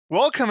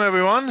Welcome,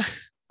 everyone.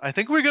 I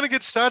think we're going to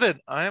get started.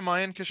 I am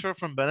Ayan Kishore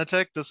from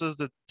Benetech. This is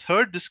the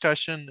third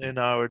discussion in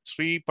our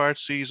three-part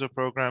series of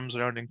programs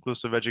around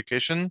inclusive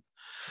education.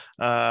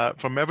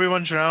 From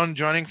everyone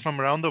joining from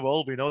around the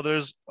world, we know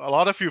there's a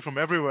lot of you from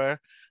everywhere.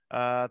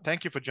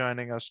 Thank you for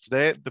joining us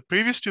today. The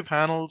previous two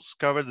panels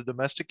covered the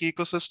domestic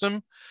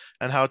ecosystem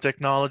and how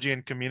technology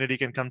and community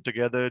can come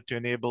together to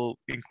enable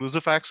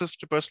inclusive access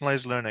to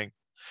personalized learning.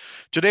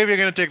 Today, we're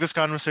going to take this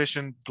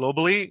conversation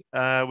globally,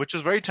 which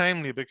is very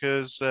timely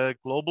because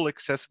Global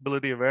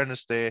Accessibility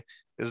Awareness Day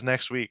is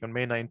next week on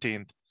May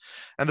 19th.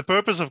 And the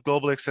purpose of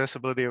Global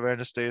Accessibility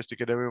Awareness Day is to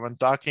get everyone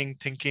talking,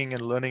 thinking,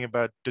 and learning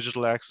about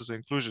digital access and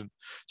inclusion.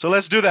 So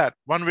let's do that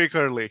 1 week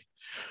early.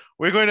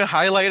 We're going to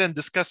highlight and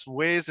discuss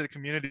ways that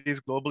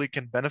communities globally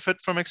can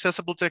benefit from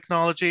accessible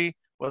technology,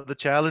 what the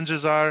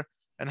challenges are,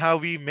 and how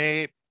we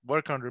may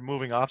work on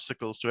removing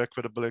obstacles to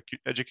equitable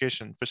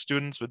education for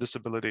students with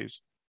disabilities.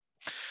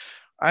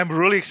 I'm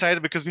really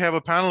excited because we have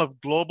a panel of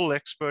global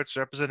experts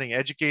representing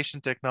education,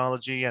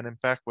 technology, and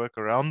impact work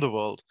around the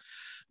world.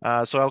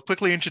 So I'll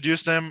quickly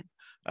introduce them.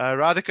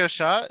 Radhika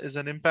Shah is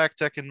an impact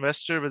tech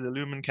investor with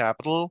Illumen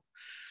Capital.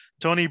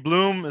 Tony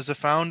Bloome is the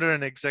founder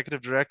and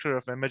executive director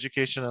of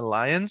mEducation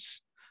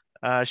Alliance.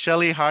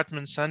 Shelly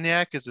Hartman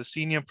Sunyak is a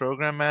senior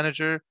program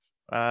manager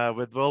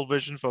with World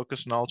Vision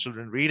focused on all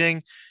children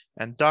reading.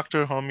 And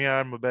Dr.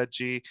 Homiyar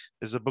Mobedji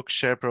is a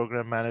Bookshare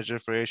program manager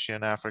for Asia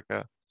and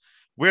Africa.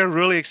 We're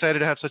really excited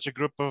to have such a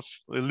group of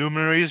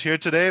luminaries here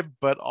today,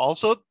 but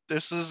also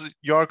this is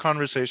your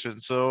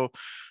conversation. So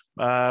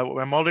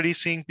I'm already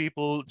seeing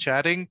people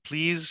chatting.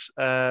 Please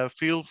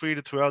feel free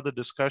to throughout the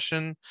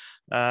discussion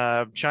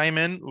chime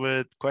in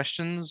with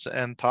questions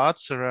and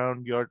thoughts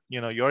around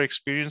your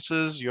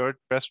experiences, your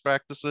best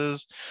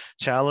practices,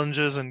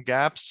 challenges, and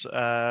gaps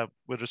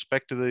with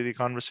respect to the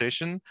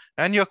conversation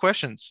and your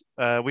questions.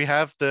 We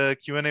have the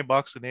Q&A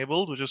box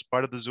enabled, which is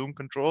part of the Zoom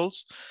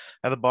controls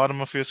at the bottom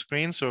of your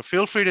screen. So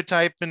feel free to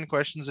type in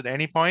questions at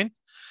any point.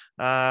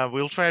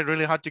 We'll try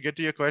really hard to get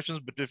to your questions,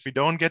 but if we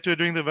don't get to it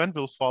during the event,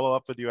 we'll follow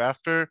up with you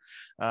after.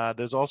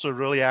 There's also a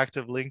really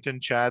active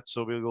LinkedIn chat,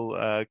 so we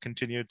will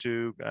continue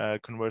to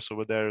converse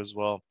over there as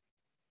well.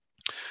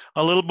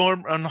 A little more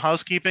on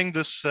housekeeping.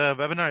 This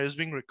webinar is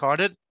being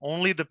recorded.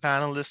 Only the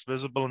panelists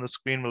visible on the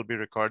screen will be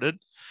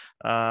recorded.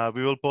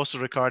 We will post a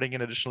recording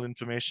and additional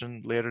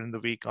information later in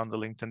the week on the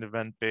LinkedIn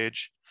event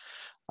page.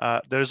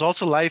 There's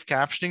also live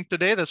captioning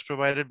today that's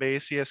provided by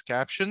ACS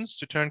Captions.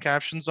 To turn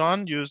captions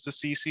on, use the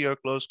CC or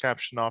closed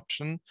caption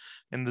option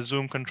in the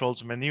Zoom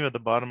controls menu at the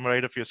bottom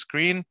right of your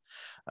screen.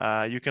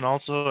 You can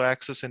also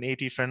access an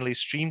AT-friendly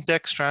stream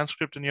text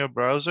transcript in your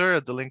browser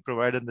at the link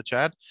provided in the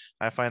chat.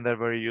 I find that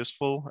very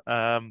useful.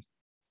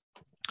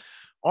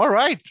 All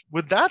right,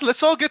 with that,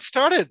 let's all get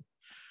started.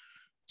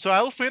 So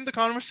I'll frame the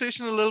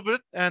conversation a little bit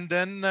and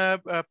then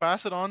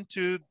pass it on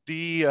to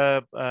the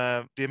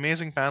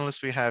amazing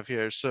panelists we have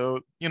here. So,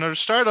 to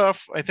start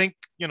off, I think,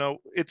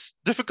 it's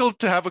difficult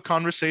to have a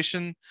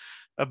conversation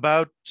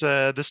about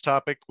this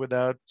topic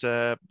without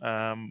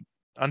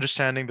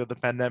understanding that the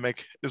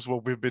pandemic is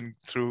what we've been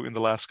through in the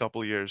last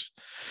couple of years.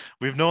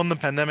 We've known the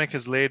pandemic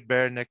has laid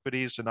bare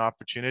inequities and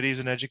opportunities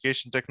in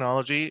education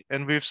technology,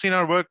 and we've seen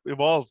our work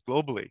evolve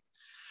globally.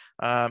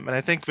 And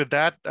I think with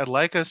that, I'd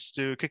like us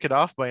to kick it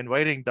off by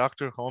inviting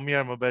Dr.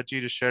 Homiyar Mobedji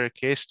to share a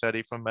case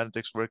study from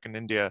Benetech's work in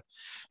India,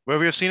 where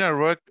we have seen our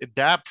work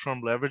adapt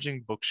from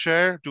leveraging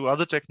Bookshare to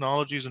other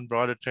technologies and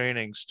broader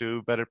trainings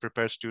to better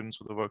prepare students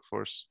for the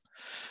workforce.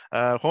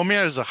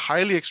 Homiyar is a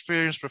highly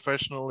experienced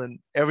professional in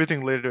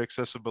everything related to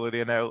accessibility,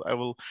 and I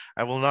will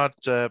not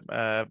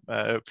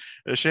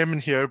shame in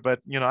here, but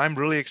I'm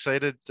really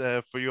excited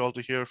for you all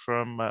to hear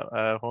from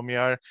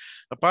Homiyar.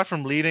 Apart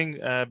from leading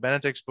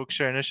Benetech's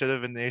Bookshare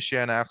initiative in Asia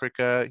and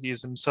Africa, he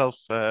is himself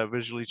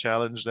visually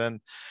challenged and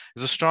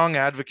is a strong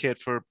advocate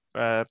for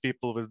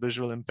people with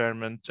visual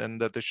impairment, and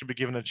that they should be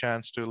given a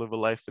chance to live a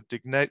life with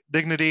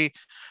dignity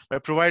by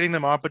providing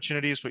them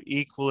opportunities for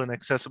equal and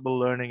accessible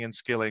learning and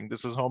skilling.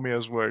 This is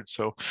Homiyar's word,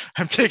 so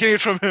I'm taking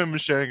it from him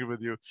and sharing it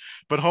with you.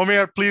 But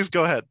Homiyar, please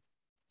go ahead.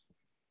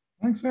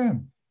 Thanks,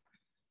 Ayan.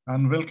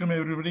 And welcome,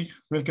 everybody.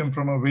 Welcome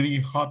from a very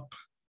hot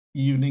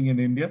evening in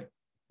India.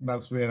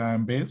 That's where I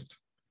am based.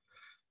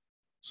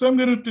 So I'm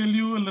going to tell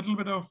you a little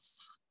bit of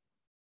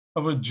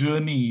a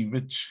journey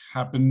which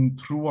happened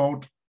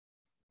throughout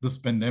this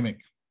pandemic.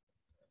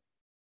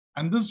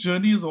 And this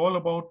journey is all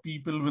about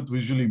people with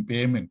visual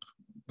impairment.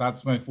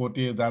 That's my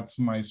forte, that's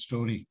my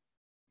story.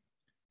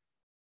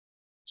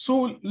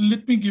 So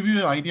let me give you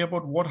an idea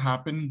about what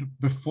happened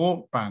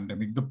before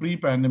pandemic, the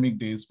pre-pandemic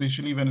days,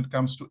 especially when it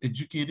comes to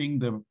educating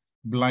the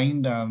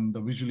blind and the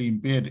visually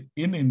impaired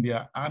in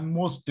India and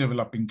most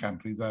developing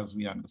countries, as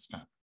we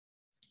understand.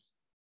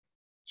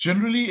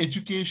 Generally,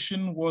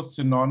 education was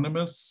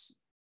synonymous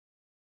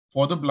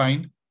for the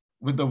blind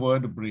with the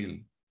word Braille.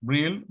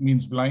 Braille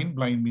means blind,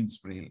 blind means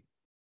Braille.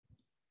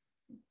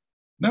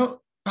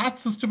 Now, that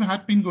system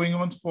had been going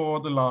on for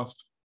the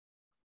last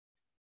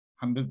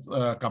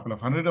couple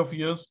of hundred of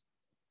years.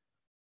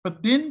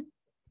 But then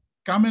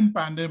come in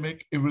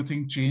pandemic,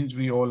 everything changed.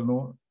 We all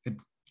know it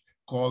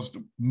caused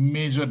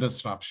major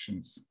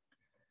disruptions.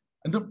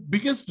 And the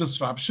biggest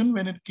disruption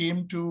when it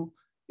came to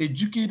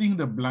educating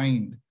the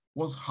blind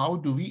was how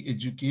do we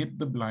educate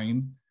the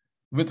blind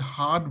with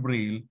hard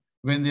braille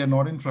when they are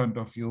not in front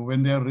of you,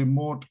 when they are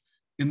remote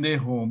in their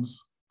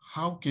homes?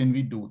 How can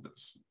we do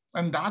this?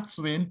 And that's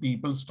when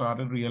people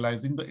started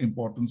realizing the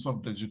importance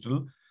of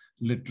digital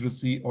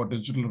literacy or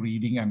digital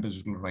reading and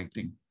digital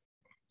writing.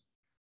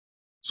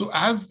 So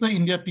as the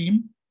India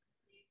team,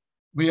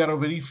 we are a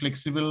very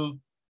flexible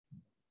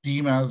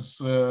team,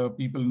 as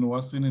people know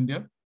us in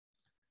India.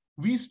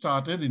 We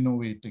started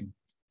innovating.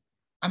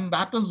 And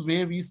that is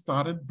where we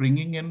started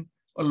bringing in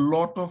a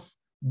lot of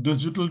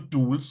digital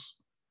tools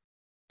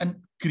and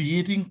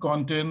creating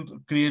content,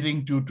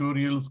 creating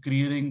tutorials,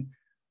 creating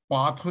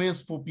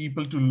pathways for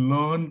people to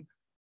learn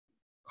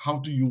how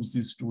to use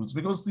these tools,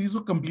 because these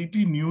were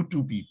completely new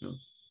to people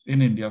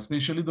in India,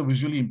 especially the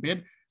visually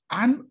impaired,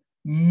 and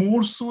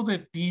more so the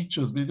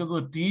teachers, because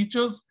the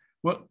teachers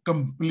were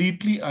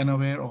completely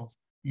unaware of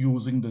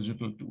using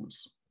digital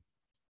tools.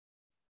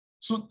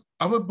 So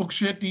our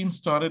Bookshare team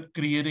started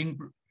creating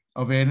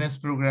awareness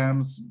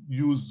programs,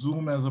 used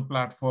Zoom as a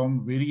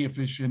platform very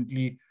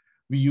efficiently.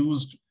 We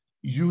used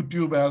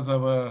YouTube as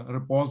our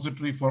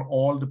repository for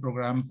all the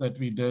programs that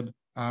we did,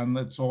 and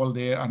it's all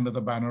there under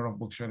the banner of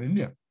Bookshare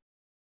India.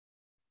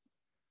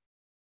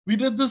 We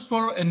did this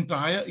for an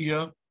entire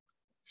year,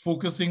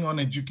 focusing on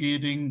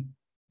educating,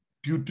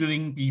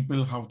 tutoring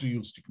people how to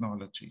use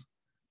technology.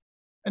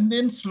 And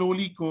then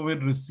slowly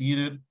COVID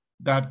receded.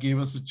 That gave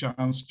us a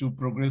chance to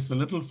progress a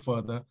little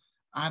further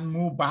and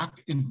move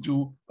back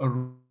into a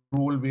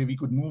role where we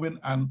could move in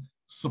and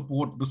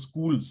support the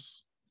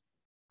schools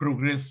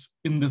progress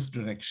in this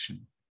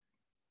direction.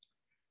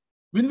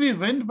 When we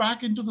went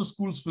back into the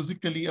schools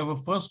physically, our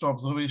first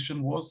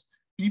observation was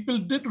people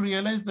did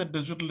realize that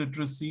digital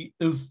literacy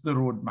is the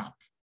roadmap.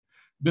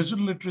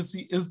 Digital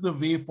literacy is the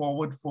way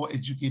forward for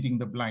educating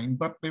the blind,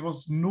 but there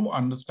was no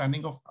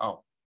understanding of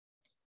how.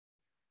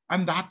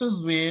 And that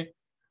is where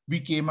we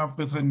came up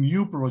with a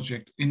new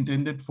project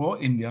intended for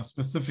India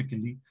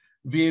specifically,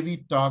 where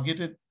we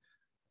targeted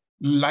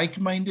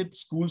like-minded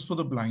schools for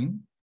the blind,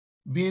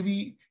 where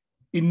we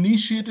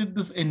initiated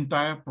this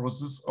entire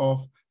process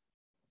of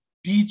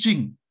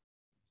teaching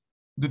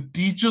the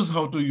teachers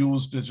how to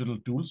use digital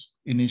tools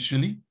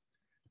initially,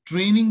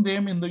 training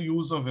them in the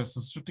use of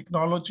assistive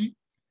technology,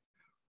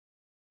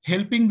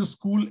 helping the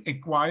school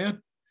acquire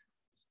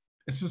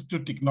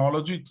assistive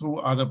technology through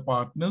other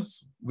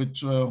partners with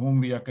whom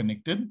we are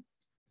connected.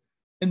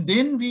 And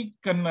then we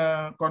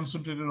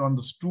concentrated on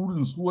the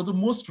students who are the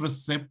most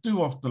receptive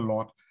of the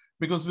lot,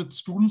 because with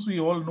students, we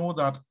all know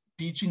that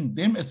teaching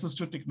them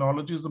assistive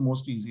technology is the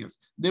most easiest.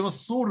 They were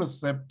so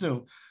receptive,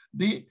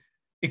 they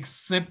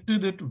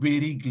accepted it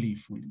very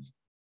gleefully.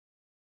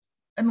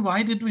 And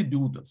why did we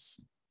do this?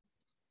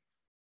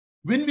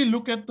 When we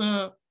look at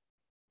the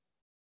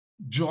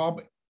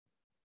job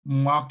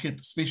market,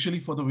 especially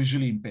for the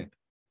visually impaired,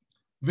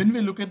 when we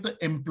look at the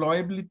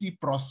employability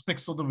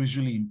prospects of the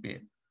visually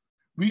impaired,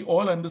 we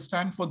all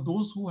understand for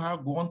those who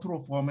have gone through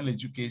a formal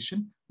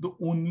education, the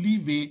only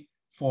way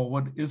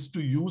forward is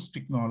to use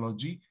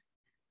technology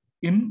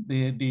in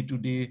their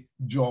day-to-day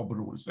job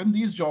roles. And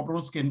these job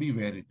roles can be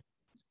varied.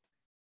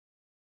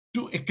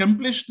 To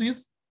accomplish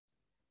this,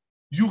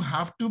 you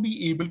have to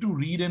be able to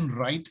read and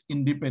write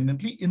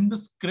independently in the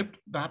script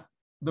that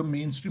the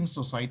mainstream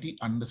society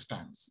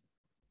understands.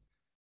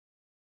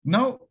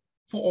 Now,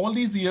 for all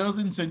these years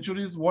and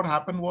centuries, what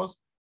happened was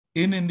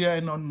in India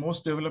and on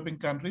most developing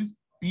countries,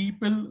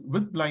 people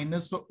with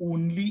blindness were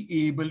only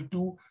able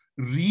to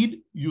read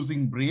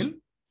using Braille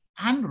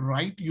and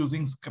write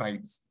using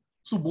scribes.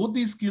 So both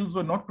these skills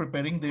were not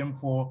preparing them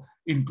for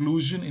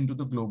inclusion into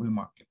the global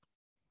market.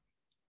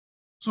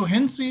 So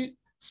hence we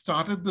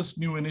started this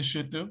new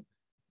initiative,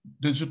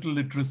 digital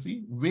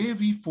literacy, where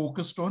we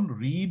focused on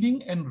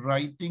reading and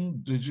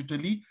writing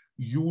digitally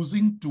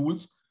using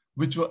tools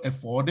which were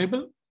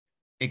affordable,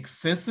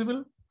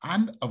 accessible,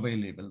 and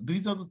available.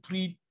 These are the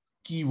three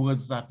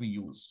keywords that we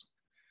use.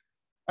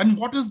 And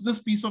what is this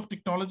piece of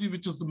technology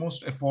which is the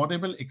most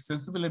affordable,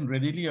 accessible, and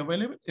readily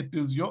available? It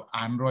is your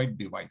Android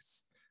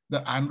device,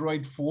 the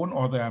Android phone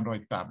or the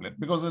Android tablet,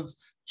 because it's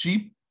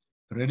cheap,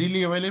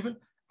 readily available.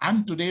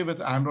 And today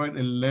with Android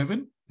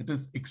 11, it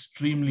is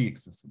extremely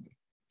accessible.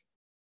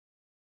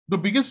 The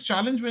biggest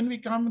challenge when we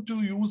come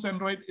to use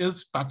Android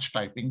is touch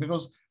typing,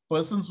 because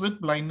persons with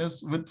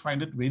blindness would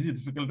find it very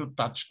difficult to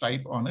touch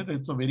type on it.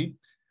 It's a very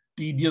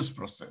tedious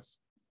process.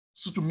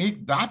 So to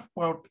make that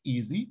part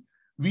easy,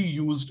 we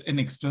used an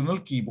external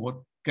keyboard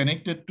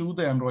connected to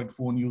the Android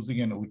phone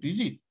using an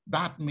OTG.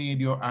 That made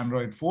your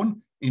Android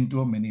phone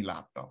into a mini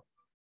laptop.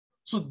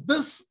 So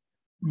this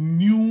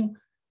new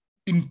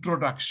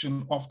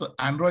introduction of the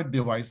Android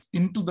device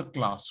into the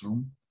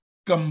classroom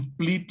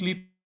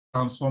completely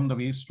transformed the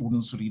way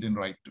students read and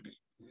write today,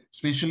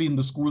 especially in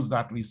the schools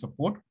that we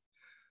support.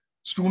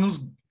 Students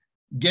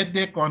get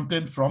their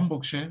content from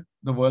Bookshare,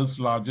 the world's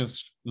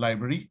largest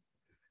library.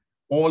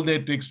 All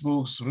their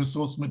textbooks,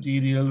 resource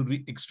material,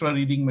 extra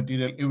reading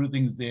material,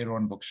 everything's there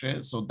on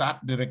Bookshare. So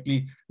that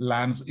directly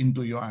lands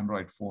into your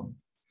Android phone.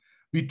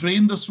 We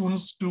train the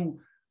students to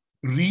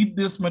read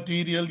this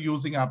material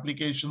using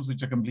applications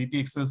which are completely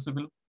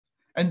accessible.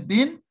 And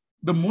then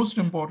the most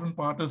important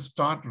part is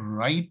start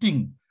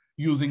writing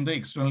using the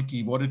external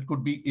keyboard. It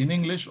could be in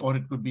English or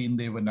it could be in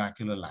their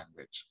vernacular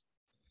language.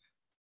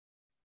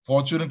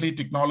 Fortunately,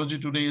 technology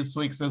today is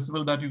so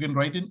accessible that you can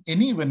write in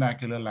any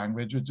vernacular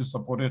language which is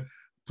supported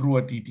through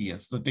a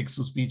TTS, the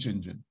text-to-speech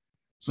engine.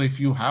 So if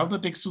you have the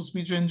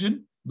text-to-speech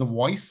engine, the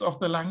voice of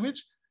the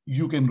language,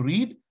 you can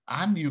read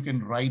and you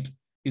can write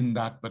in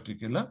that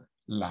particular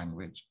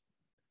language.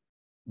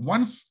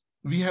 Once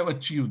we have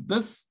achieved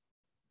this,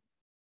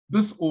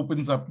 this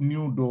opens up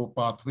new door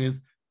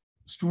pathways.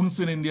 Students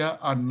in India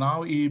are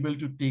now able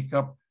to take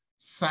up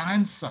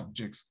science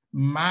subjects,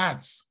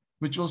 maths,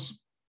 which was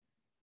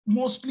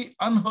mostly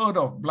unheard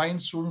of,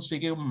 blind students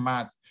taking up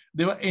maths.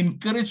 They were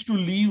encouraged to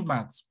leave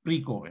maths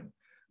pre-COVID.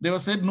 They were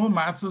said, no,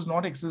 maths is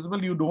not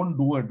accessible, you don't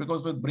do it,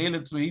 because with Braille,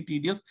 it's very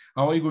tedious.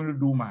 How are you going to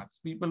do maths?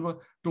 People were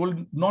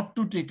told not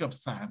to take up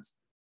science.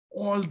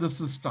 All this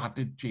has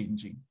started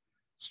changing.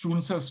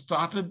 Students have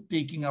started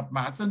taking up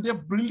maths, and they're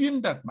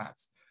brilliant at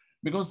maths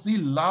because they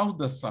love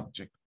the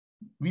subject.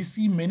 We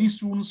see many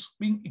students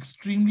being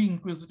extremely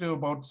inquisitive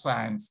about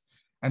science.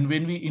 And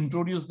when we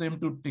introduce them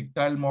to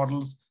tactile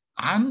models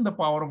and the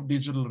power of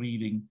digital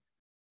reading,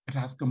 it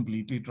has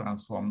completely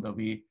transformed the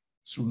way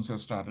students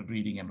have started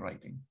reading and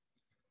writing.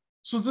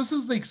 So this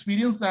is the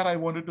experience that I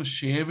wanted to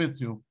share with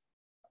you.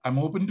 I'm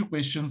open to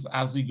questions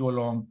as we go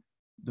along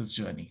this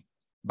journey.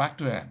 Back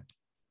to Ayan.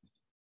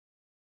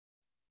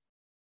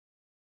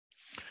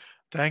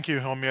 Thank you,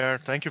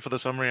 Homiyar. Thank you for the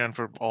summary and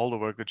for all the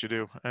work that you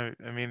do. I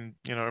mean,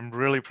 I'm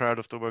really proud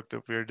of the work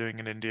that we're doing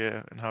in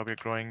India and how we're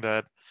growing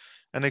that,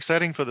 and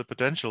exciting for the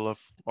potential of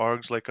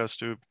orgs like us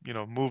to,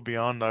 move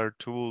beyond our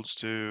tools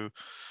to,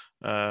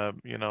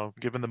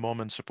 given the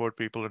moment, support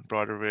people in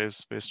broader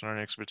ways based on our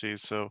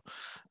expertise. So,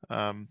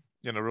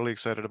 really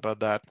excited about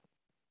that.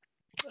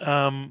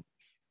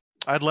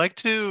 I'd like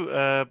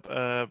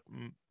to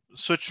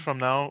switch from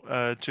now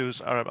to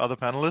our other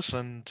panelists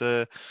and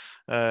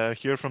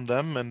hear from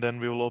them, and then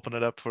we will open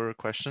it up for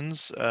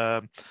questions.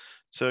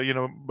 So,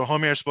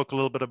 Homiyar spoke a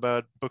little bit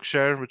about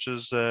Bookshare, which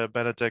is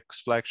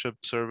Benetech's flagship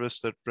service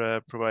that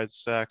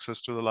provides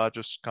access to the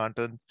largest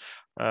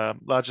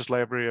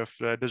library of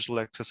digital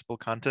accessible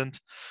content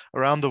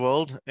around the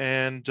world.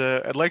 And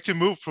I'd like to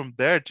move from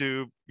there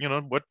to,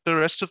 what the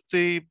rest of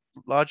the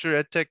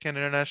larger edtech and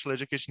international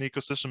education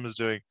ecosystem is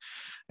doing.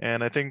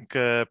 And I think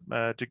to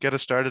get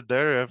us started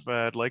there,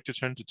 I'd like to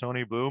turn to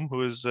Tony Bloome,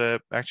 who is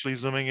actually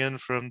zooming in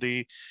from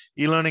the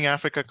eLearning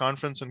Africa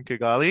conference in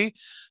Kigali.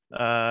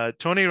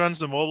 Tony runs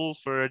the Mobile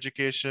for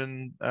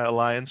Education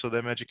Alliance, or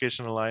the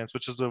mEducation Alliance,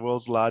 which is the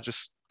world's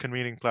largest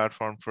convening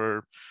platform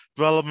for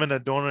development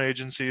and donor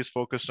agencies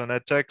focused on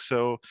edtech.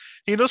 So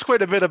he knows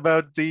quite a bit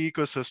about the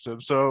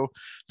ecosystem. So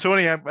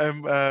Tony,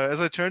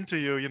 as I turn to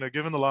you,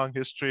 given the long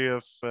history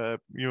of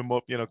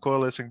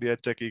coalescing the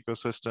edtech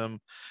ecosystem,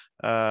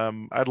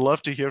 I'd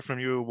love to hear from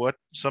you what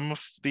some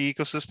of the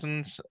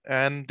ecosystems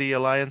and the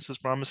alliance's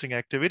promising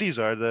activities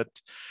are that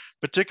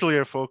particularly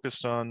are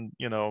focused on,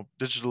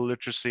 digital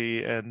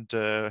literacy and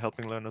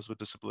helping learners with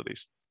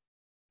disabilities.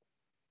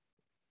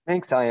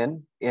 Thanks,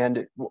 Ayan.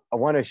 And I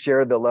want to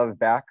share the love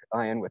back,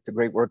 Ayan, with the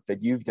great work that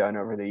you've done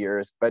over the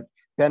years, but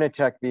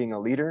Benetech being a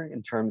leader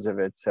in terms of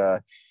its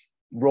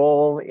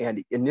role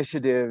and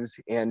initiatives,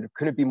 and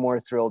couldn't be more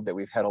thrilled that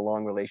we've had a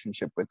long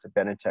relationship with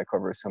Benetech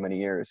over so many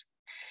years.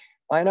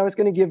 And I was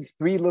going to give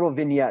 3 little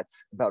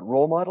vignettes about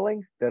role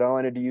modeling that I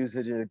wanted to use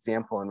as an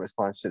example in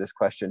response to this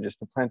question, just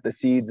to plant the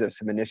seeds of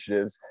some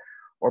initiatives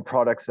or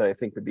products that I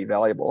think would be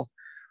valuable.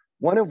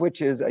 One of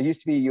which is, I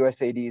used to be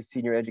USAID's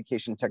Senior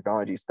Education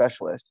Technology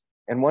Specialist.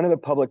 And one of the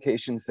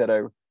publications that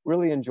I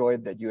really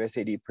enjoyed that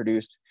USAID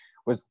produced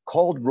was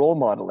called Role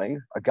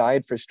Modeling, a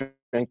guide for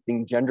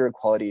strengthening gender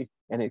equality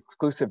and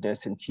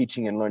exclusiveness in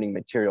teaching and learning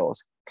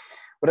materials.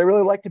 What I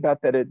really liked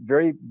about that at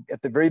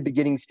the very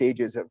beginning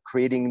stages of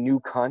creating new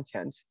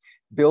content,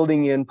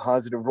 building in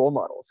positive role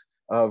models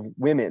of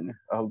women,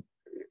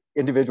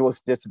 individuals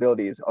with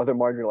disabilities, other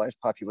marginalized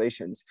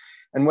populations,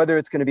 and whether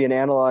it's going to be an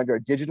analog or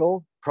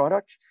digital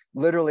product,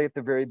 literally at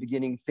the very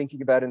beginning,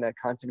 thinking about in that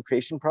content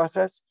creation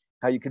process,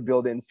 how you could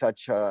build in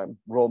such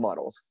role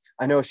models.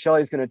 I know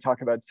Shelly is going to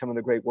talk about some of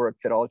the great work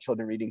that All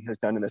Children Reading has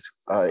done in this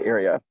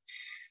area.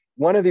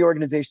 One of the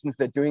organizations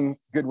that doing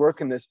good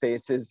work in this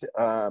space is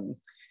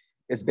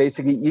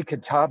basically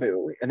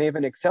Equitable, and they have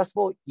an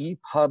accessible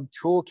EPUB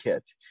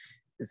toolkit.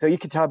 So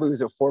Equitable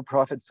is a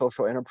for-profit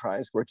social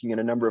enterprise working in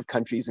a number of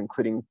countries,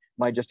 including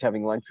my just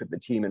having lunch with the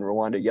team in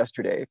Rwanda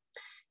yesterday.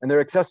 And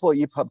their accessible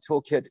EPUB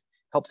toolkit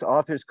helps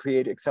authors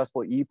create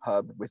accessible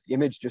EPUB with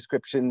image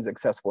descriptions,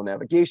 accessible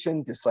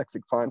navigation,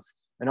 dyslexic fonts,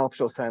 and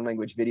optional sign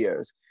language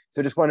videos.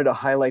 So just wanted to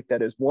highlight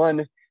that as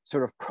one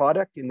sort of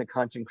product in the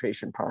content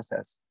creation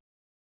process.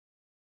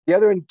 The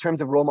other in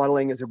terms of role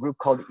modeling is a group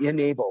called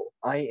Enable,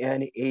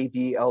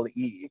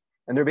 I-N-A-B-L-E.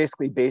 and they're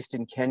basically based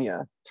in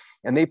Kenya.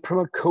 And they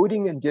promote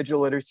coding and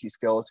digital literacy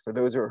skills for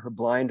those who are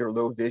blind or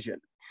low vision.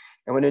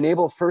 And when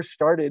Enable first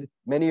started,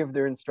 many of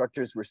their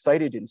instructors were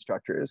sighted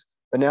instructors,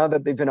 but now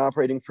that they've been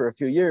operating for a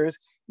few years,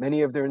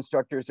 many of their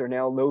instructors are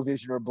now low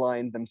vision or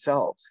blind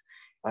themselves,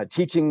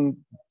 teaching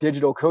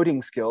digital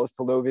coding skills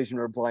to low vision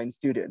or blind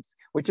students,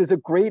 which is a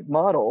great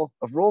model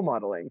of role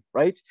modeling,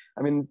 right?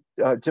 I mean,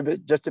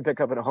 just to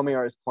pick up on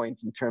Homiyar's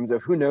point in terms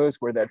of who knows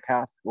where that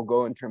path will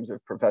go in terms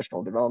of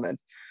professional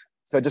development.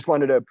 So I just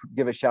wanted to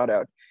give a shout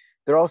out.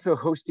 They're also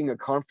hosting a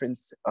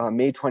conference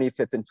May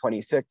 25th and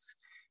 26th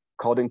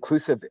called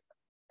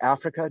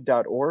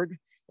inclusiveafrica.org.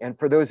 And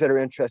for those that are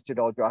interested,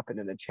 I'll drop it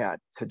in the chat.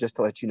 So just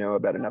to let you know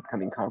about an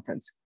upcoming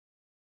conference.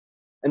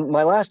 And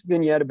my last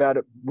vignette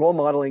about role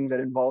modeling that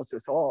involves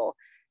us all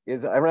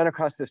is I ran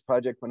across this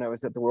project when I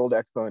was at the World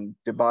Expo in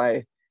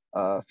Dubai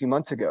a few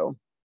months ago.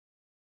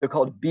 They're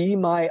called Be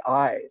My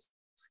Eyes.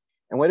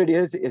 And what it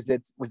is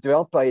it was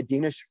developed by a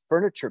Danish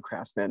furniture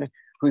craftsman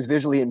who's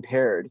visually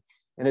impaired.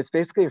 And it's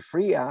basically a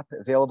free app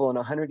available in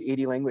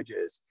 180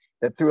 languages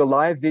that through a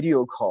live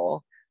video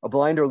call, a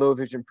blind or low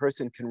vision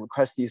person can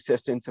request the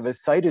assistance of a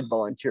sighted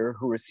volunteer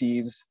who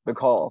receives the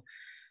call.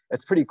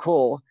 That's pretty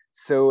cool.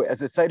 So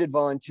as a sighted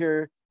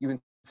volunteer, you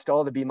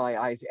install the Be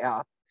My Eyes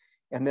app,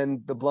 and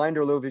then the blind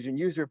or low vision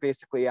user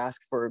basically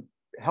asks for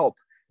help,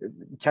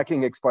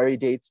 checking expiry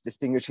dates,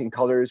 distinguishing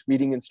colors,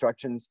 reading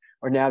instructions,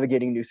 or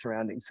navigating new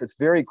surroundings. So it's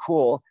very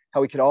cool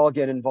how we could all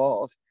get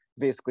involved,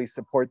 basically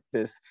support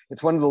this.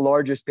 It's one of the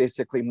largest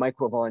basically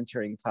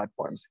micro-volunteering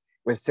platforms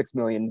with 6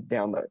 million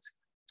downloads.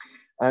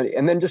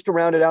 And then just to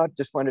round it out,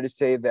 just wanted to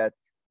say that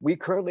we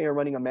currently are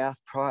running a math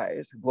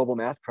prize, a global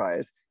math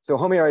prize. So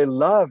Homiyar, I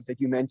love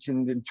that you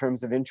mentioned in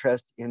terms of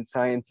interest in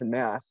science and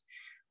math.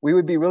 We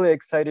would be really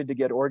excited to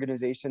get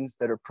organizations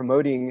that are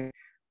promoting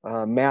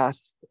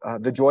math,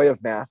 the joy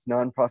of math,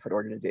 nonprofit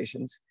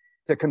organizations,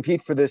 to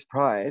compete for this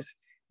prize,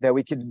 that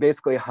we could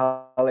basically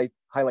highlight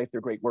their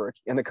great work.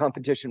 And the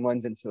competition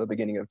runs until the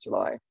beginning of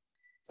July.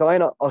 So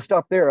I'll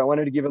stop there. I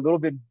wanted to give a little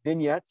bit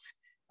vignettes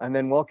and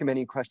then welcome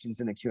any questions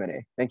in the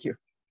Q&A. Thank you.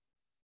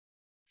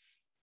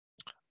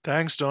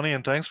 Thanks, Tony,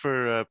 and thanks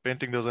for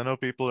painting those. I know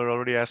people are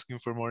already asking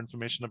for more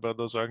information about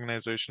those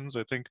organizations.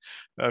 I think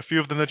a few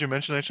of them that you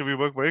mentioned, actually, we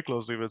work very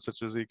closely with,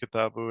 such as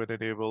Equitable and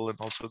Enable, and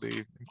also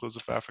the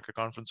Inclusive Africa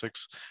Conference.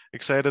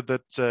 Excited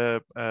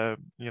that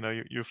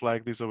you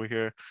flagged these over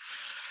here.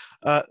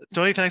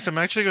 Tony, thanks. I'm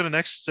actually going to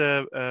next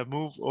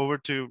move over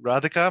to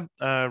Radhika.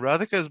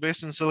 Radhika is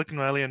based in Silicon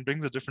Valley and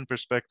brings a different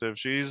perspective.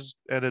 She's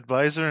an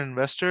advisor and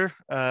investor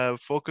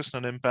focused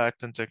on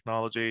impact and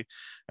technology,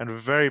 and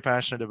very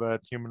passionate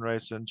about human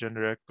rights and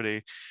gender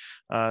equity.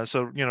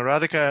 So,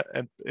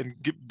 Radhika,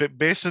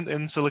 based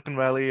in Silicon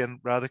Valley, and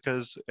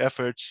Radhika's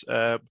efforts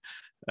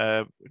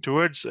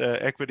towards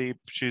equity,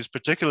 she's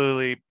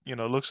particularly,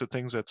 looks at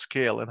things at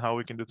scale and how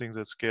we can do things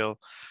at scale.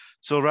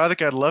 So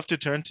Radhika, I'd love to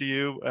turn to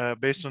you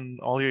based on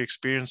all your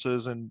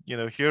experiences and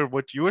hear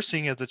what you are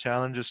seeing as the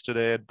challenges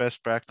today at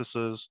best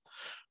practices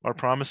or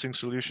promising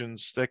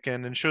solutions that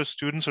can ensure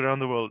students around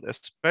the world,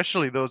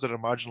 especially those that are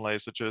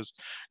marginalized, such as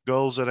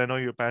girls that I know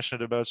you're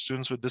passionate about,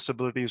 students with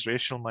disabilities,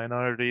 racial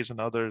minorities, and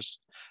others,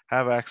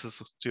 have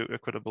access to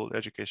equitable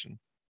education.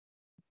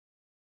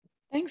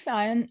 Thanks,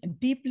 Ayan.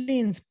 Deeply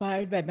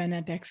inspired by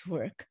Benetech's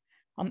work.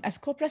 As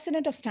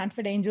co-president of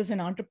Stanford Angels and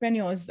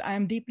Entrepreneurs, I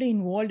am deeply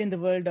involved in the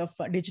world of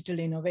digital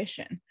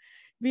innovation.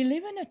 We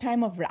live in a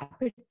time of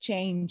rapid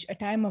change, a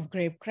time of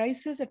grave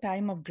crisis, a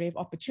time of grave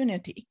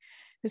opportunity.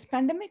 This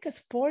pandemic has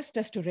forced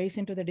us to race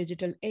into the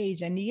digital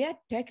age, and yet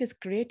tech is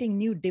creating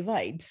new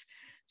divides,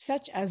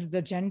 such as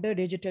the gender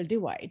digital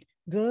divide.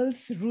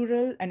 Girls,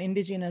 rural and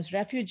indigenous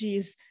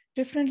refugees,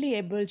 differently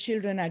abled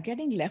children are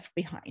getting left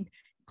behind.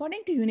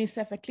 According to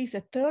UNICEF, at least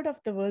a third of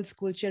the world's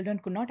school children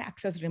could not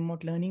access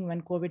remote learning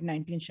when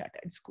COVID-19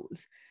 shuttered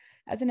schools.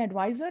 As an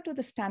advisor to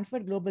the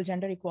Stanford Global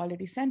Gender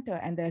Equality Center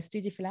and the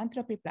SDG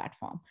Philanthropy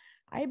Platform,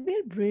 I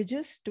build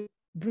bridges to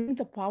bring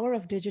the power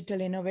of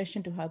digital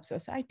innovation to help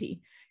society,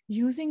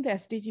 using the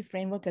SDG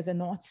framework as a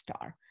North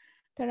Star.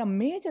 There are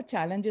major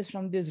challenges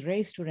from this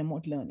race to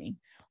remote learning.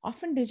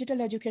 Often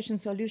digital education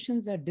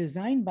solutions are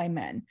designed by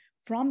men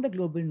from the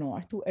global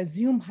north who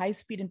assume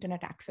high-speed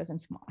internet access and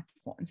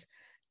smartphones.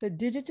 The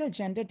digital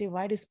gender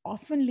divide is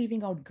often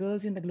leaving out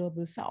girls in the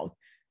global south,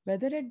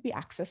 whether it be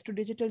access to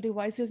digital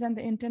devices and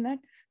the internet,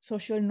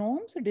 social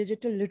norms, or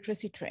digital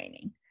literacy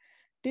training.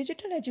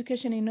 Digital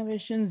education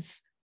innovations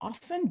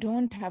often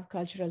don't have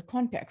cultural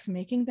context,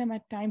 making them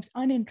at times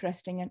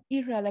uninteresting and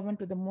irrelevant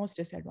to the most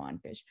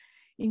disadvantaged,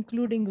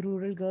 including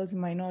rural girls,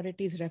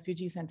 minorities,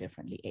 refugees, and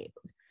differently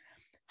abled.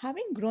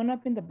 Having grown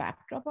up in the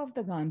backdrop of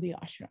the Gandhi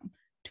ashram,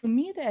 to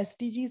me, the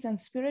SDGs and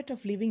spirit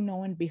of leaving no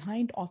one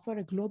behind offer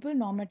a global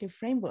normative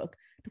framework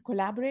to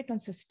collaborate on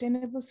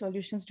sustainable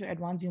solutions to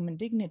advance human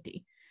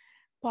dignity.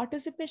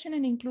 Participation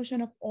and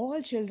inclusion of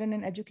all children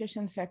in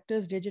education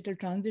sectors' digital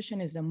transition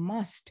is a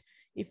must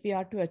if we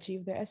are to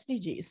achieve the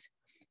SDGs.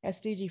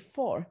 SDG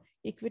 4,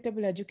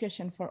 Equitable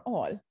Education for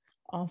All,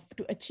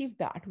 To achieve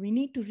that, we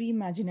need to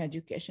reimagine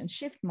education,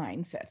 shift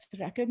mindsets,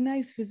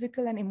 recognize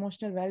physical and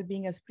emotional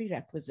well-being as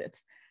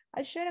prerequisites.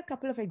 I'll share a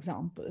couple of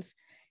examples.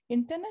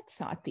 Internet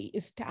Sati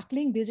is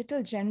tackling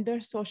digital gender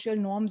social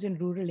norms in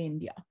rural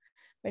India.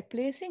 By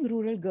placing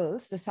rural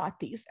girls, the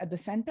Satis, at the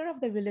center of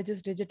the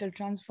village's digital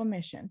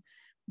transformation,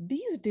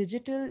 these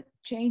digital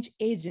change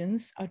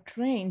agents are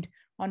trained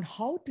on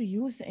how to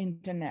use the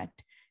internet,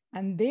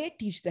 and they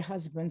teach their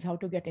husbands how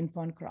to get info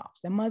on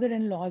crops, their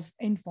mother-in-law's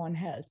info on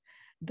health,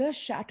 thus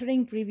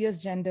shattering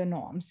previous gender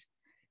norms.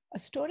 A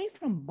story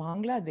from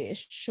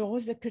Bangladesh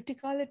shows the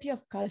criticality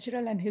of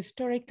cultural and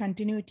historic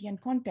continuity and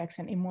context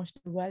and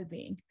emotional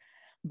well-being.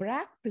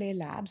 BRAC Play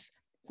Labs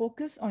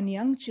focus on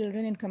young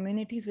children in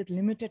communities with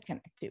limited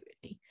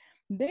connectivity.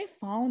 They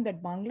found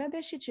that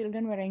Bangladeshi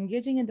children were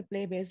engaging in the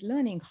play-based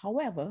learning.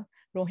 However,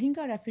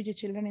 Rohingya refugee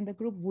children in the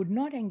group would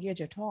not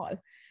engage at all.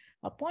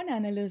 Upon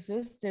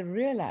analysis, they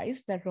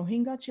realized that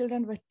Rohingya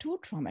children were too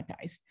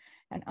traumatized,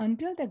 and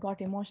until they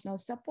got emotional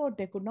support,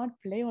 they could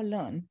not play or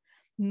learn,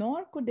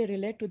 nor could they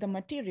relate to the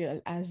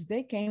material as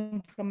they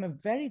came from a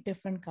very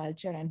different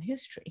culture and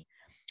history.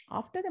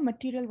 After the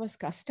material was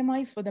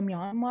customized for the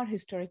Myanmar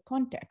historic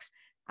context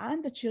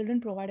and the children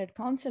provided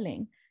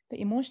counseling,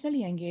 the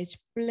emotionally engaged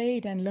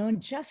played and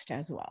learned just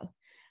as well.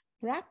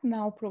 BRAC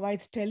now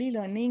provides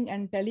tele-learning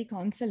and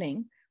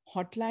tele-counseling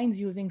hotlines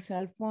using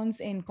cell phones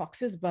in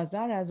Cox's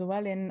Bazar as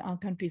well in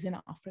countries in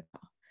Africa.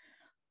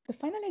 The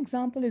final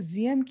example is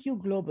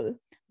ZMQ Global,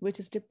 which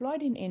is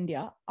deployed in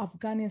India,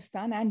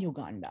 Afghanistan, and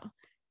Uganda.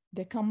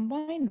 They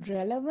combine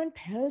relevant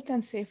health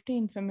and safety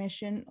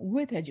information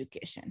with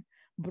education,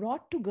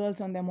 brought to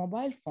girls on their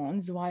mobile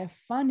phones via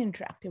fun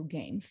interactive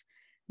games.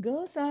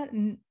 Girls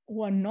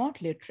who are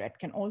not literate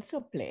can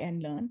also play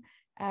and learn,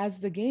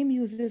 as the game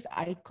uses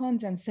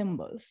icons and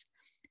symbols.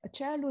 A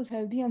child who's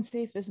healthy and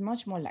safe is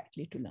much more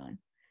likely to learn.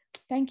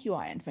 Thank you,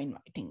 Ayan, for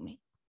inviting me.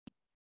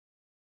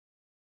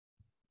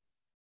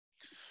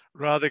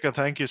 Radhika,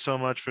 thank you so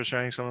much for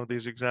sharing some of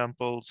these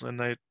examples.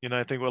 And I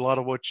think a lot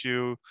of what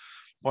you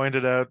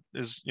pointed out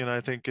is,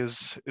 I think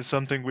is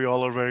something we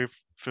all are very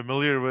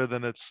familiar with,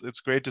 and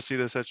it's great to see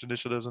there's such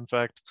initiatives. In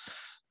fact,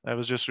 I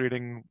was just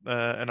reading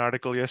an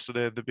article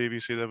yesterday at the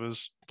BBC that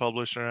was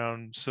published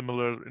around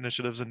similar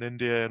initiatives in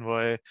India and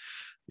why,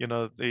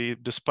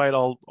 despite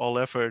all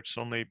efforts,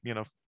 only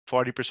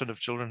 40% of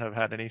children have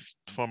had any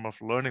form of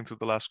learning through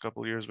the last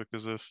couple of years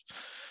because of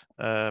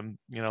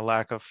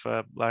lack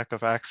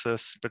of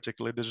access,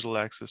 particularly digital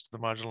access to the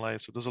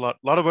marginalized. So there's a lot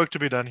of work to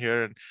be done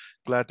here, and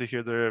glad to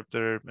hear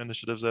their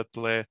initiatives at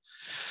play.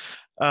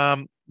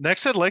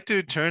 Next, I'd like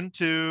to turn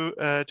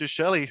to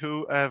Shelly,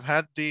 who I've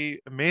had the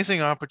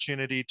amazing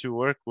opportunity to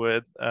work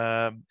with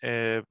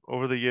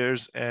over the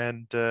years.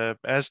 And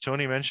as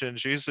Tony mentioned,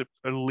 she's a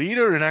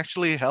leader in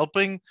actually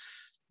helping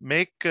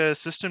make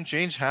system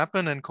change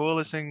happen and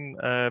coalescing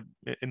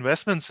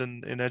investments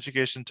in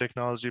education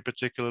technology,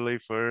 particularly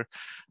for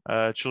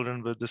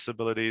children with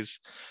disabilities.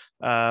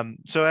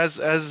 So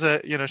as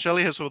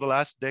Shelly has over the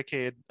last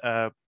decade,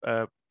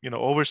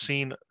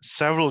 overseen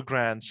several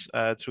grants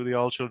through the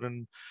All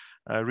Children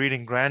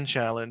Reading Grant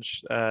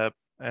Challenge,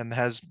 and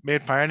has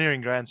made pioneering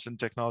grants in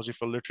technology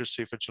for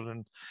literacy for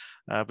children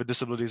with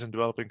disabilities in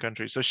developing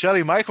countries. So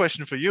Shelly, my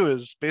question for you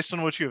is, based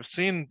on what you have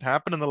seen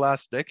happen in the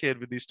last decade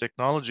with these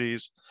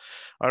technologies,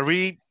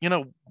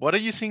 what are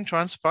you seeing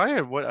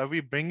transpire? What are we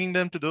bringing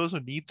them to those who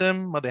need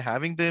them? Are they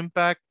having the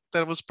impact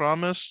that was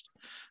promised?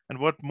 And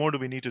what more do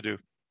we need to do?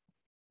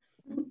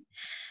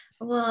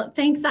 Well,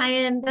 thanks,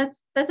 Ayan.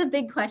 That's a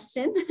big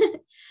question.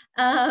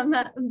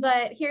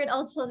 But here at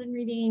All Children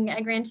Reading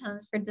a Grand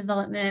Challenge for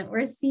Development,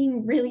 we're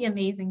seeing really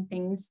amazing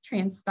things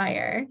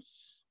transpire.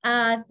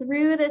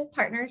 Through this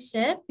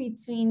partnership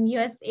between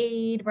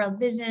USAID, World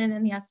Vision,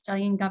 and the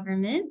Australian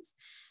government,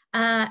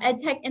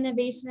 EdTech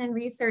innovation and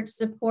research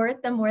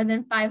support the more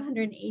than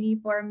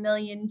 584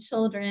 million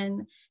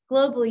children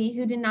globally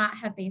who do not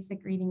have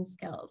basic reading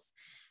skills.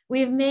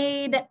 We've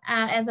made,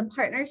 as a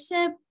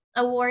partnership,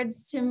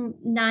 awards to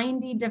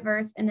 90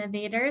 diverse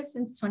innovators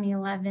since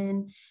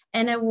 2011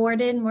 and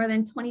awarded more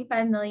than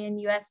 25 million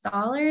US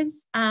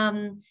dollars,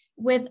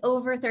 with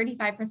over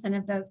 35%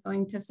 of those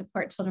going to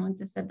support children with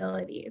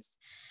disabilities.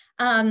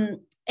 And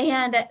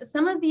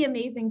some of the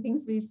amazing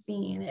things we've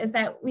seen is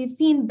that we've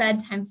seen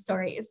bedtime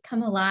stories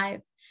come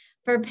alive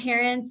for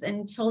parents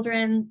and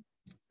children,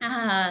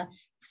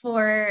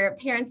 for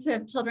parents who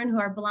have children who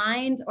are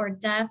blind or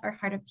deaf or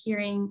hard of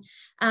hearing,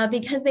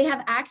 because they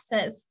have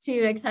access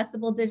to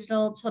accessible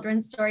digital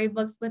children's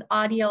storybooks with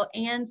audio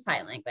and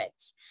sign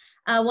language.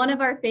 One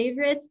of our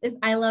favorites is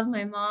I Love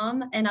My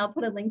Mom, and I'll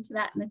put a link to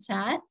that in the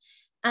chat.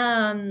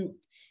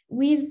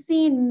 We've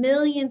seen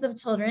millions of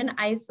children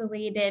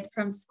isolated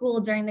from school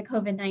during the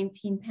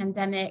COVID-19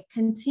 pandemic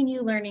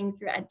continue learning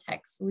through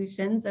EdTech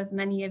solutions, as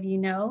many of you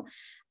know,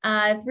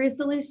 through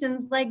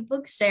solutions like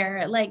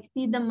Bookshare, like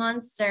Feed the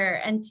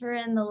Monster, Enter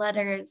in the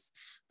Letters,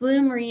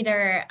 Bloome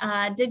Reader,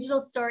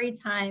 Digital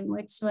Storytime,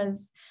 which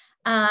was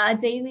a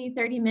daily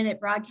 30-minute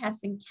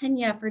broadcast in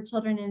Kenya for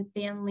children and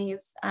families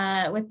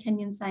with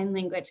Kenyan Sign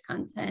Language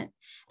content.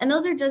 And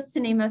those are just to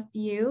name a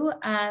few.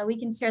 We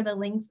can share the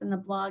links in the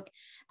blog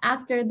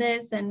after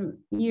this, and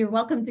you're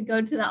welcome to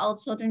go to the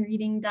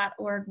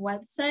allchildrenreading.org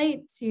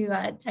website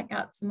to check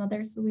out some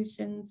other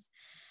solutions.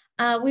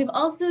 We've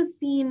also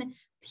seen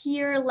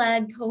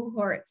peer-led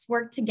cohorts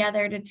work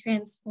together to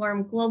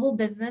transform global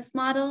business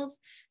models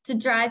to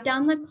drive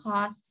down the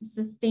cost to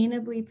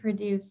sustainably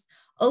produce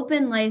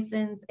open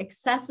license,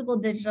 accessible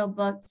digital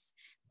books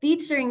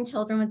featuring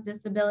children with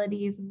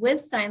disabilities, with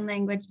sign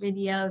language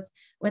videos,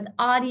 with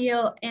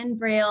audio and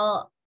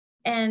braille,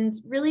 and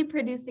really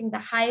producing the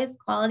highest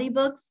quality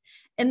books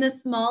in the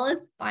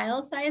smallest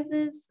file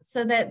sizes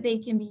so that they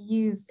can be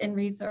used in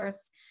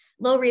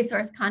low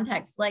resource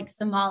contexts like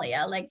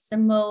Somalia, like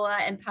Samoa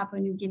and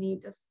Papua New Guinea,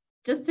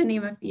 just to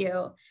name a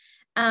few.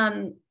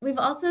 We've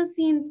also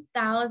seen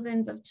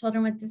thousands of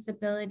children with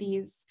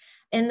disabilities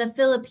in the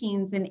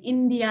Philippines, in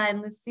India,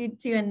 and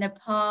Lesotho, and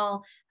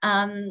Nepal,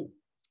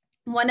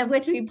 one of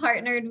which we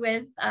partnered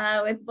with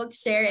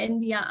Bookshare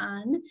India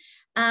on.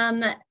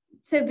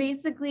 So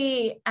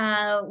basically,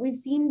 we've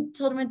seen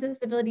children with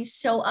disabilities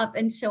show up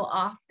and show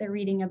off their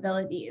reading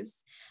abilities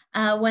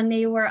when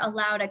they were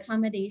allowed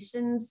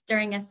accommodations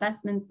during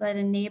assessments that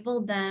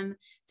enabled them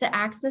to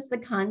access the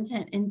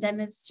content and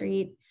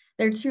demonstrate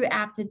their true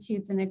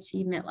aptitudes and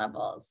achievement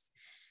levels.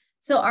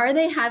 So are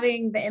they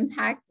having the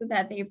impact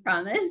that they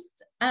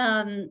promised?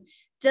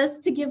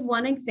 Just to give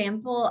one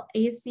example,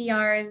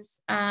 ACR's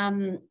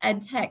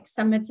EdTech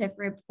Summative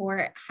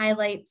report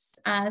highlights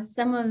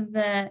some of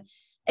the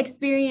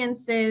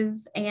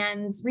experiences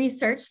and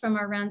research from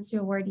our round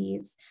 2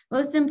 awardees.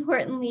 Most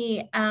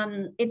importantly,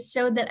 it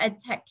showed that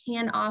EdTech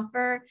can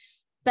offer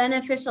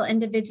beneficial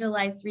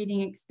individualized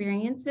reading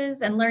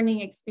experiences and learning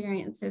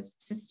experiences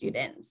to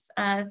students.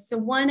 So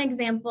one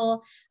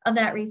example of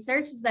that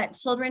research is that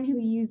children who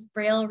use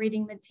Braille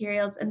reading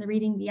materials in the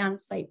Reading Beyond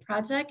Sight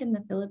project in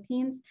the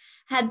Philippines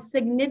had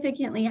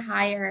significantly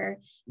higher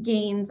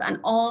gains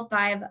on all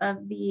 5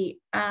 of the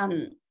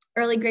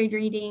early grade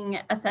reading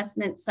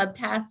assessment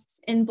subtasks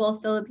in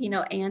both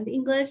Filipino and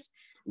English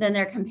than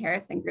their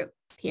comparison group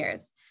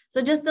peers.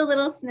 So just a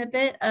little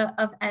snippet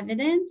of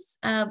evidence,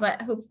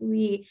 but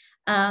hopefully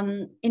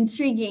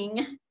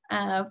intriguing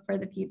for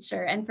the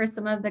future and for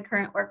some of the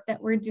current work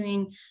that we're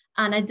doing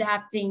on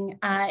adapting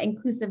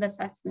inclusive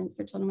assessments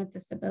for children with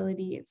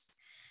disabilities.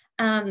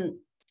 So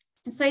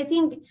I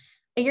think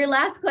your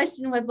last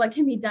question was what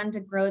can be done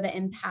to grow the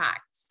impact?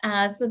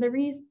 So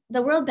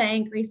the World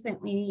Bank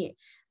recently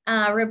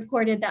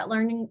reported that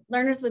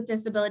learners with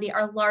disability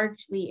are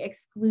largely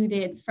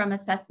excluded from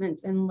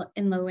assessments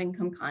in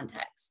low-income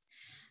contexts.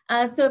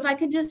 So if I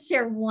could just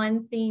share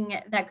one thing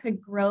that could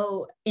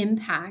grow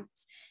impact,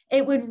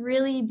 it would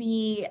really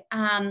be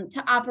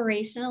to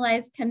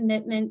operationalize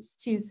commitments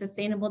to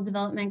Sustainable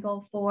Development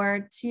Goal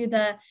 4, to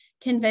the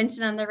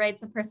Convention on the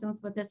Rights of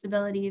Persons with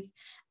Disabilities,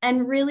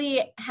 and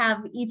really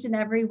have each and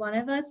every one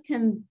of us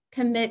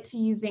commit to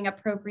using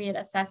appropriate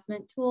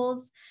assessment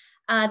tools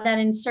that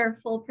ensure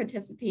full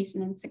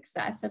participation and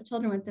success of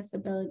children with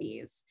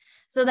disabilities.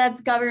 So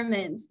that's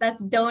governments,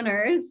 that's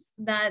donors,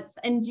 that's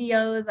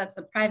NGOs, that's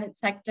the private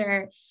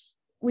sector.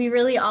 We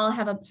really all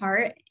have a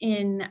part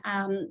in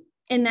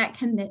that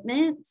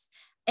commitment.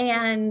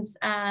 And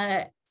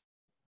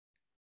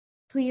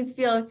please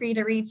feel free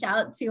to reach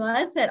out to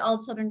us at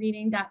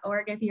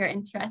allchildrenreading.org if you're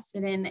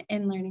interested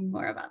in learning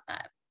more about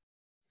that.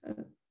 So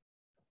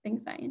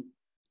thanks, Ayan.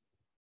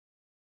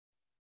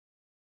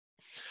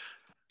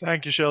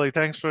 Thank you, Shelly.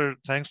 Thanks for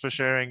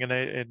sharing. And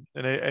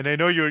I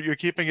know you're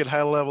keeping it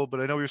high level,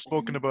 but I know we've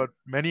spoken about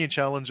many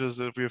challenges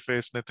that we've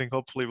faced, and I think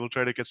hopefully we'll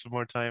try to get some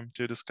more time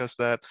to discuss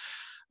that.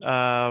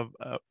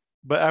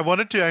 But I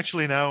wanted to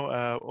actually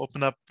now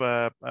open up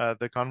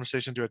the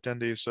conversation to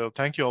attendees. So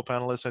thank you all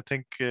panelists. I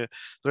think there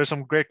are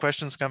some great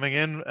questions coming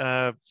in.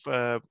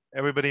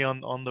 Everybody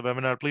on the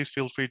webinar, please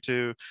feel free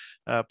to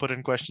put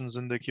in questions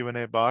in the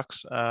Q&A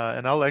box.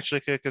 And I'll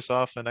actually kick us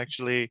off and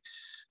actually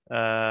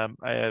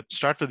I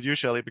start with you,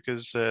 Shelly,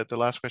 because the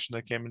last question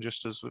that came in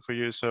just is for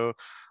you. So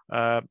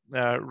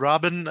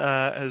Robin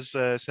has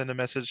sent a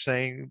message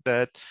saying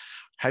that,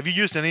 have you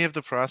used any of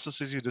the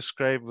processes you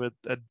described with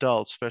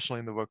adults, especially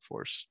in the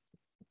workforce?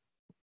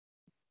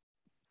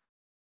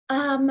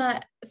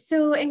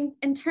 So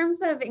in terms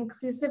of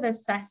inclusive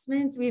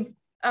assessments, we've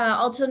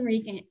All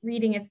Children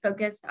Reading is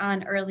focused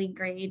on early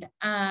grade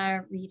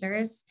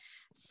readers.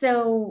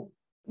 So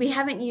we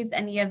haven't used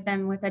any of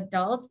them with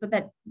adults,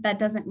 but that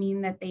doesn't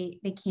mean that they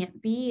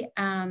can't be.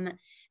 And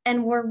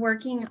we're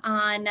working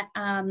on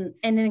an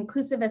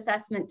inclusive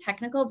assessment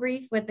technical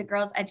brief with the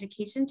Girls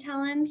Education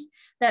Challenge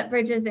that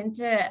bridges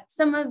into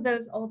some of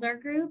those older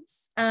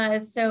groups.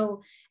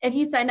 So if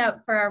you sign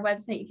up for our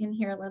website, you can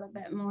hear a little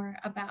bit more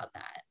about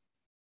that.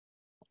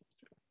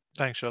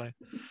 Thanks, Shelly.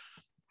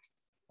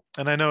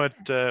 And I know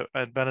at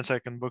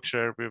Benetech and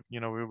Bookshare,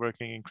 we're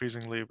working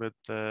increasingly with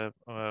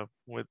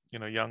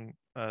young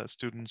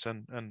students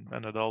and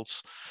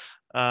adults.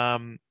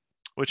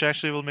 which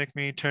actually will make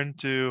me turn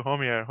to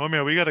Homiyar.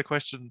 Homiyar, we got a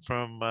question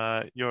from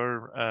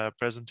your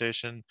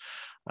presentation.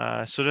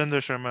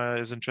 Surinder Sharma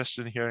is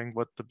interested in hearing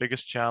what the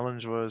biggest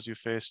challenge was you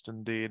faced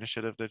in the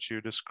initiative that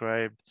you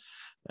described,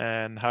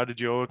 and how did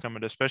you overcome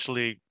it,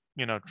 especially,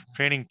 you know,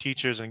 training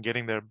teachers and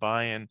getting their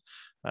buy-in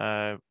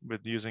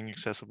with using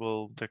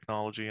accessible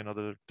technology and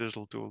other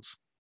digital tools?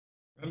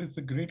 Well, it's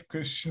a great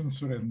question,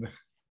 Surinder.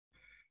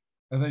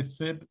 As I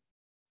said,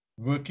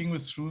 working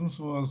with students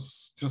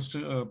was just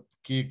a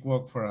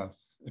cakewalk for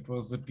us. It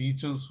was the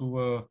teachers who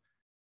were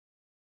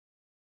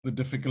the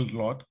difficult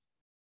lot,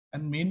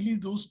 and mainly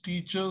those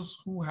teachers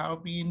who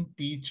have been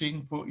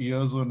teaching for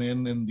years on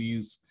end in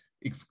these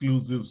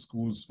exclusive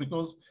schools,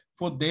 because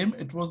for them,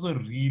 it was a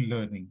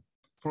relearning.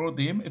 For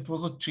them, it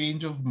was a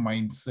change of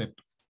mindset.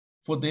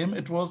 For them,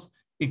 it was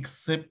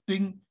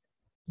accepting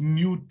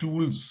new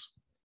tools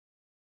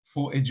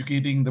for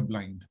educating the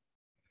blind.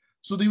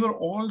 So they were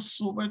all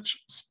so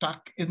much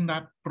stuck in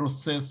that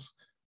process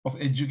of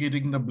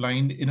educating the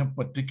blind in a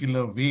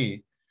particular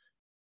way.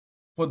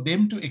 For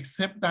them to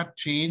accept that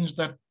change,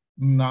 that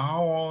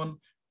now on,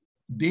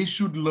 they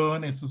should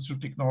learn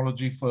assistive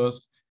technology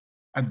first,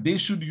 and they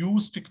should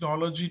use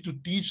technology to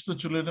teach the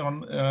children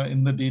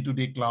in the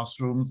day-to-day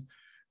classrooms.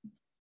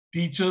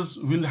 Teachers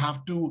will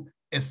have to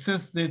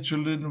assess their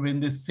children when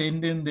they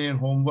send in their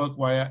homework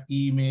via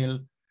email.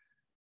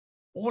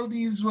 All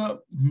these were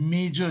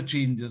major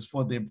changes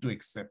for them to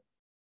accept.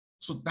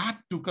 So that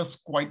took us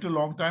quite a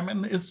long time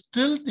and is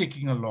still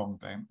taking a long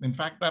time. In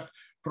fact, that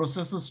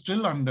process is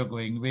still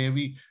undergoing, where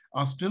we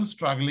are still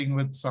struggling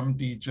with some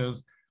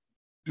teachers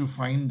to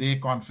find their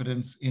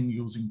confidence in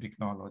using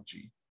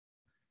technology.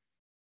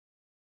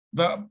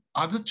 The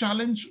other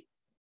challenge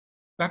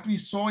that we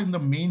saw in the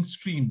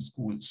mainstream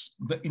schools,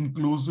 the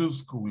inclusive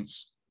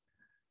schools,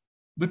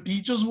 the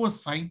teachers who were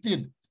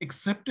cited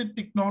accepted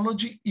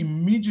technology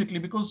immediately,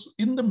 because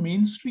in the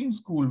mainstream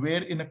school,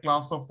 where in a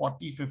class of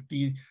 40,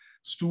 50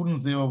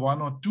 students, there were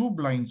 1 or 2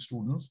 blind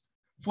students,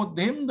 for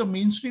them, the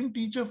mainstream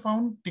teacher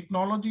found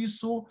technology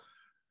so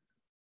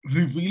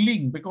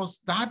revealing,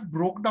 because that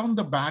broke down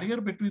the barrier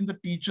between the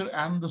teacher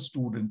and the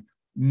student.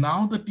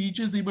 Now the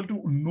teacher is able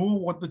to know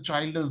what the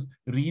child is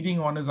reading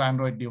on his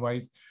Android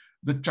device.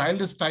 The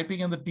child is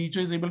typing and the teacher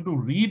is able to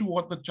read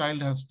what the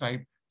child has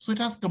typed. So it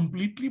has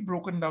completely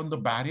broken down the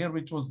barrier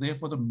which was there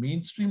for the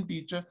mainstream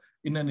teacher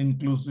in an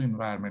inclusive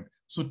environment.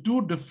 So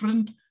 2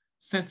 different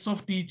sets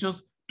of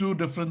teachers, 2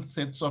 different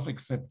sets of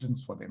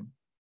acceptance for them.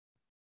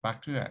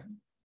 Back to you, Ayan.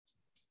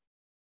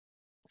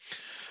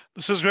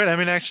 This is great. I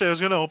mean, actually, I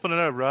was going to open it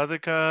up.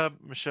 Radhika,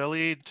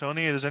 Shelly,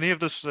 Tony, does any of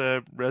this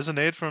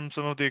resonate from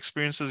some of the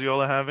experiences you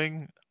all are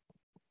having?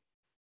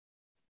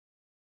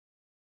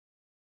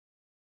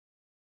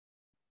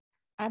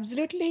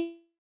 Absolutely.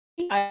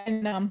 I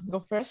can go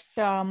first,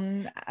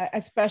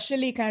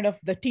 especially kind of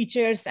the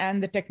teachers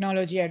and the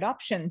technology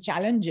adoption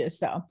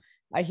challenges.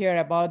 I hear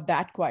about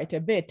that quite a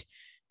bit.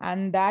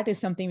 And that is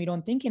something we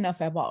don't think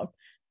enough about.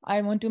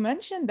 I want to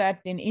mention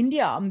that in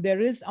India, there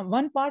is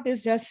one part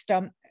is just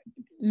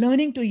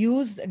learning to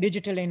use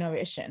digital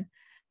innovation.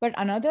 But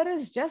another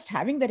is just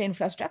having that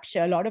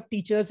infrastructure. A lot of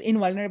teachers in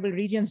vulnerable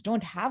regions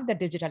don't have the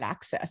digital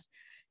access.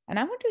 And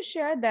I want to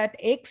share that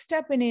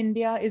Equitable in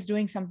India is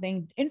doing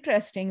something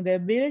interesting. They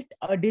built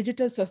a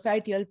digital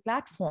societal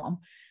platform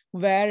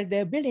where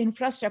they build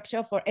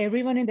infrastructure for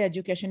everyone in the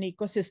education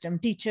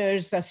ecosystem,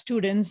 teachers,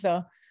 students,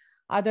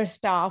 other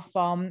staff,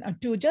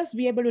 to just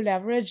be able to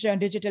leverage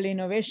digital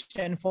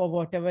innovation for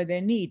whatever they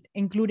need,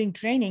 including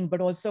training,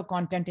 but also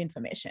content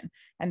information.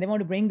 And they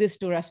want to bring this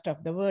to the rest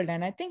of the world.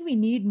 And I think we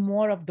need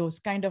more of those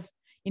kind of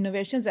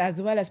innovations,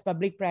 as well as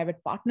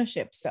public-private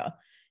partnerships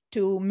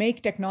to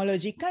make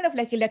technology kind of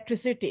like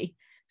electricity.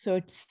 So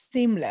it's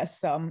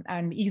seamless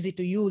and easy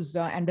to use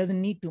and doesn't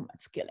need too much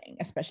skilling,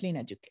 especially in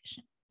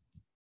education.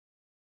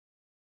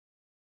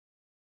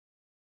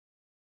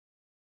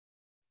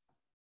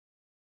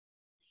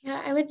 Yeah,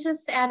 I would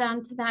just add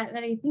on to that,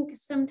 that I think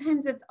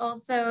sometimes it's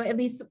also, at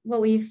least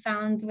what we've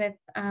found with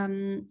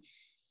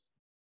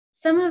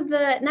some of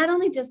the, not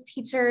only just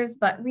teachers,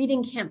 but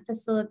reading camp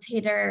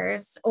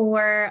facilitators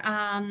or,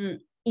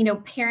 you know,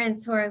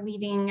 parents who are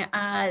leading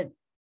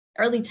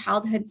early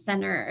childhood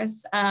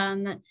centers.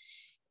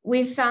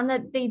 We've found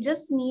that they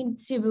just need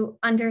to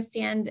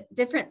understand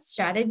different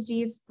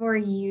strategies for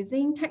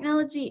using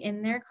technology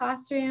in their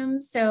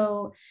classrooms.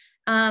 So,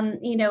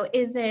 you know,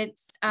 is it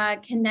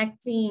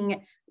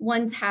connecting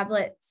one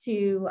tablet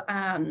to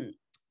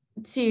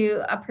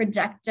a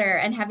projector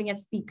and having a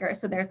speaker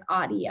so there's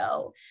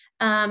audio?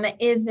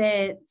 Is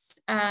it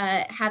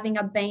having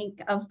a bank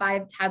of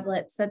 5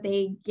 tablets that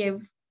they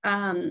give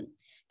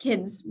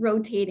kids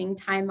rotating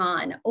time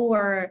on,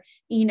 or,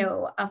 you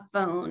know, a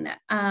phone?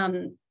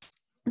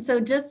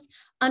 So just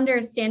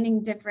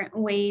understanding different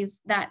ways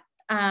that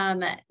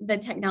the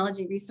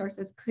technology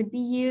resources could be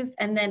used,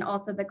 and then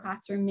also the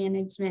classroom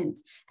management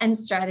and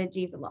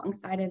strategies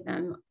alongside of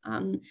them,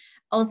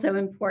 also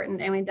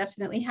important. And we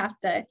definitely have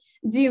to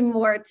do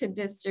more to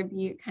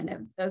distribute kind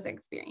of those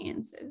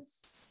experiences.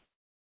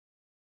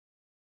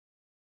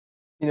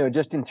 You know,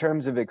 just in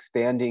terms of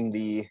expanding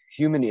the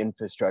human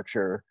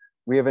infrastructure,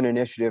 we have an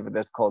initiative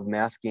that's called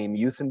Math Game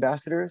Youth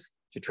Ambassadors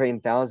to train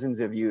thousands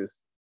of youth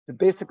to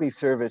basically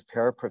serve as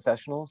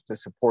paraprofessionals to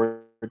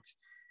support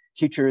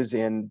teachers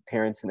and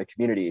parents in the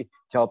community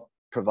to help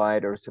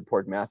provide or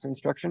support math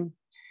instruction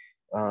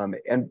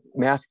and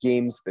math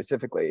games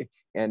specifically.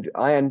 And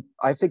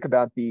I think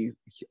about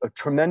a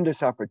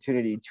tremendous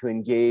opportunity to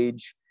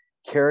engage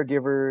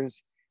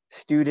caregivers,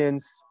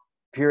 students,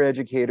 peer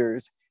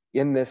educators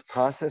in this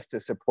process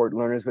to support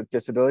learners with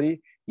disability,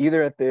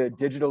 either at the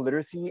digital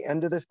literacy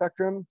end of the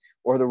spectrum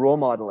or the role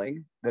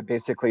modeling that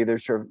basically they're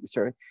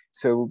serving.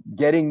 So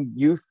getting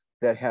youth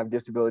that have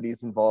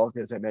disabilities involved,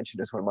 as I mentioned,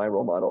 as one of my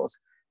role models,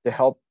 to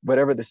help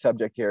whatever the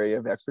subject area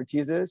of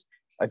expertise is,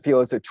 I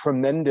feel is a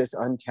tremendous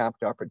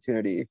untapped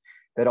opportunity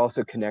that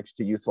also connects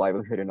to youth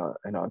livelihood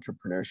and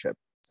entrepreneurship.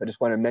 So I just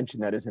want to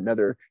mention that as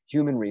another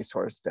human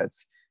resource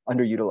that's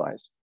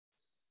underutilized.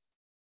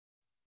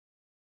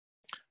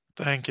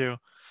 Thank you.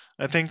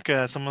 I think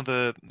some of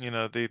the,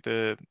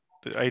 the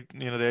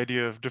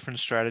idea of different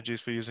strategies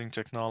for using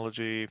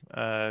technology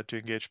to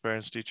engage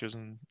parents, teachers,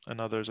 and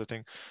others. I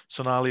think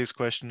Sonali's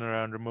question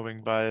around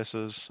removing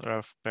biases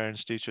of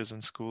parents, teachers,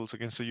 and schools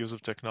against the use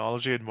of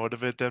technology and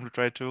motivate them to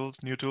try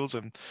new tools,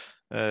 and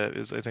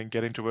is, I think,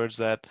 getting towards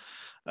that.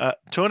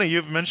 Tony,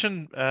 you've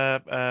mentioned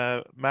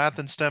math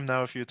and STEM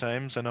now a few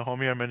times. I know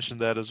Homiyar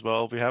mentioned that as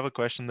well. We have a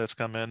question that's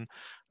come in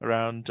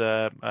around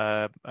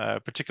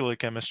particularly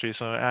chemistry.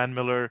 So Anne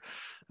Miller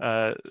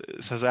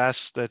has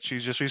asked that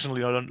she's just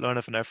recently learned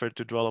of an effort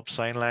to develop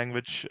sign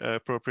language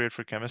appropriate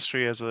for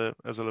chemistry as a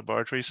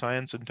laboratory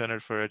science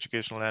intended for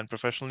educational and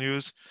professional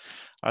use.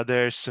 Are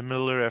there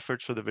similar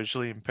efforts for the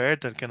visually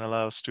impaired that can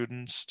allow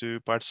students to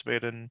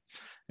participate in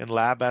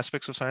lab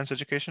aspects of science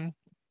education?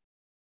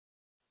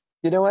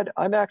 You know what?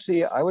 I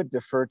would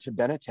defer to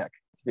Benetech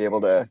to be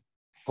able to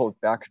pull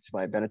back to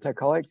my Benetech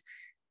colleagues,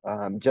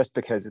 just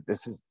because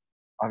this is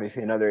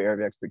obviously another area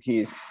of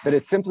expertise, but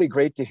it's simply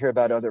great to hear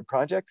about other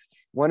projects.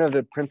 One of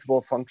the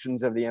principal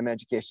functions of the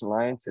mEducation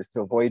Alliance is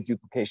to avoid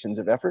duplications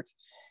of effort.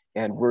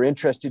 And we're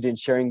interested in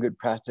sharing good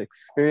practice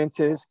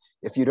experiences.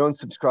 If you don't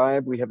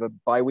subscribe, we have a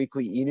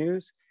bi-weekly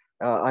e-news.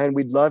 And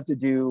we'd love to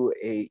do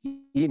a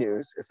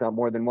e-news, if not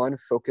more than one,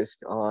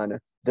 focused on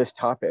this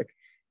topic.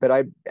 But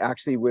I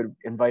actually would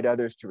invite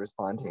others to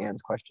respond to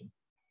Anne's question.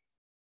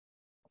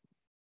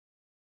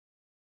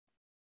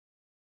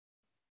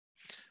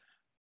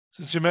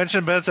 Since you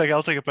mentioned Benetech,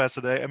 I'll take a pass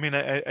today. I mean,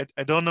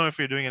 I don't know if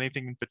you're doing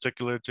anything in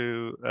particular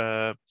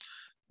to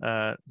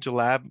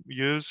lab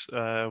use.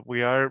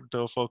 We are,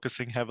 though,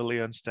 focusing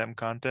heavily on STEM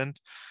content.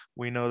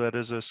 We know that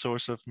is a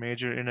source of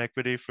major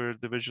inequity for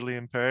the visually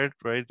impaired,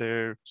 right?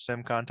 Their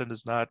STEM content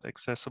is not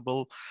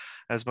accessible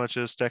as much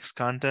as text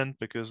content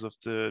because of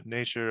the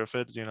nature of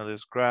it. You know,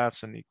 there's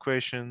graphs and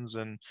equations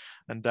and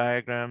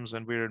diagrams,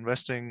 and we're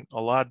investing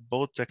a lot,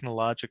 both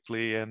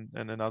technologically and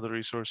in other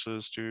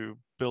resources, to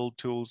build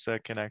tools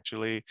that can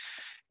actually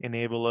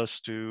enable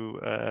us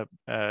to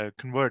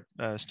convert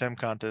STEM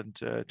content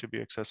to be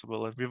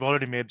accessible. And we've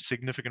already made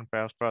significant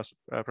progress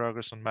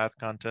on math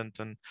content,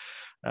 and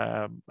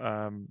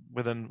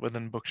within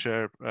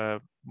Bookshare,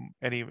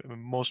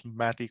 most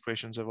math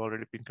equations have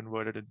already been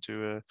converted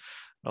into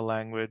a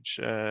language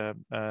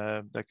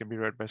that can be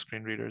read by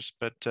screen readers.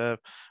 But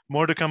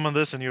more to come on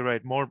this, and you're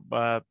right, more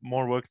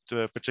work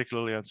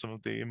particularly on some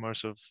of the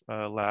immersive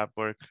lab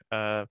work.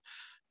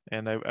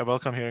 And I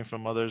welcome hearing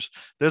from others.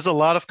 There's a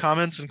lot of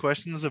comments and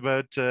questions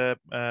about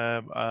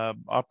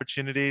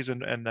opportunities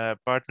and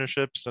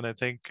partnerships. And I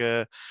think,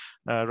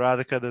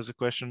 Radhika, there's a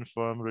question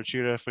from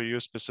Ruchira for you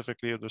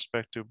specifically with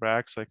respect to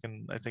BRACs. I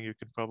think you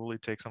can probably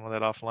take some of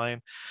that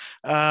offline.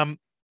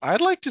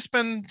 I'd like to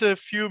spend a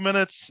few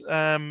minutes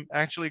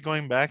actually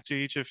going back to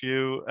each of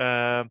you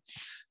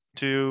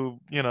to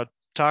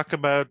talk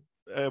about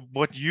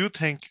what you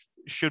think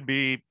should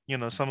be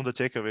some of the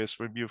takeaways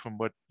from you, from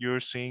what you're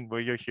seeing,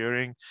 what you're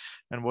hearing,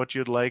 and what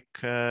you'd like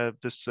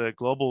this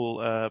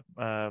global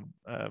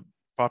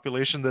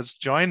population that's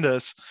joined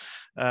us,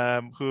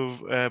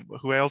 who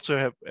I also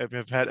have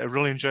had. I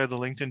really enjoyed the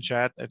LinkedIn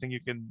chat. I think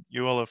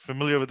you all are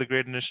familiar with the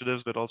great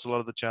initiatives, but also a lot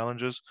of the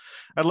challenges.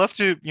 I'd love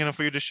to,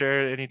 for you to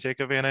share any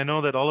takeaway. And I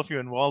know that all of you are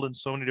involved in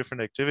so many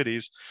different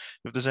activities.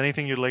 If there's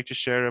anything you'd like to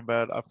share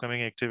about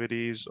upcoming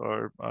activities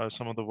or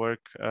some of the work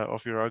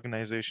of your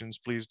organizations,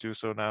 please do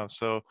so now.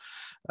 So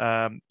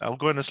I'll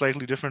go in a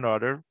slightly different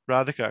order.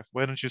 Radhika,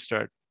 why don't you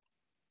start?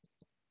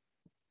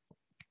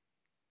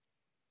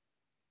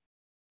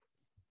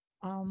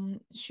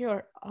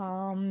 Sure.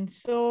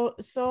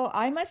 So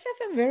I myself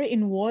am very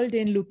involved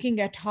in looking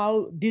at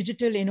how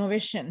digital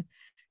innovation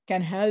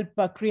can help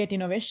create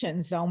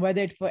innovations,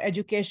 whether it's for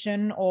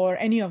education or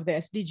any of the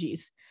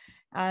SDGs.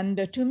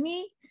 And to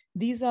me,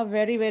 these are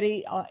very,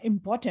 very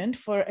important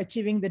for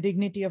achieving the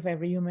dignity of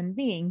every human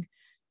being.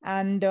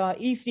 And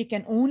if we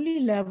can only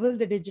level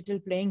the digital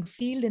playing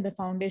field in the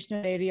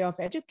foundational area of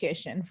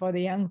education for the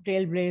young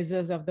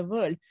trailblazers of the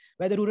world,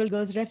 whether rural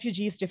girls,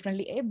 refugees,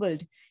 differently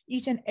abled,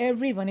 each and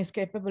everyone is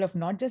capable of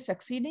not just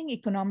succeeding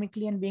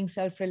economically and being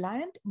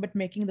self-reliant, but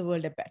making the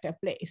world a better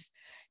place.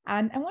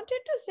 And I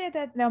wanted to say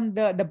that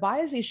the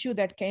bias issue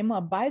that came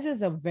up,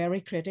 biases are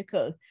very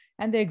critical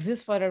and they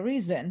exist for a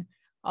reason.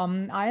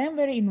 I am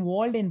very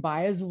involved in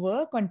bias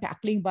work on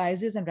tackling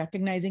biases and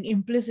recognizing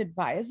implicit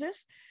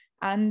biases.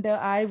 And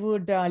I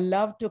would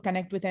love to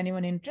connect with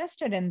anyone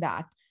interested in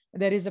that.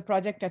 There is a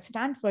project at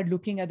Stanford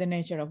looking at the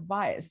nature of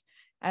bias.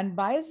 And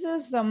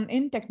biases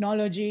in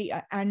technology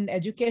and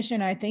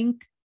education, I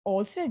think,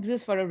 also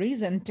exist for a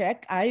reason.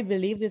 Tech, I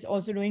believe, is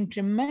also doing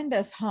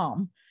tremendous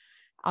harm,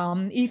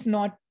 if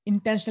not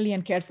intentionally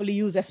and carefully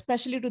used,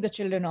 especially to the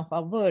children of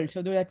our world.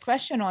 So there's a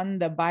question on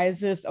the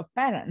biases of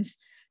parents.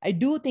 I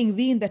do think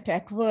we in the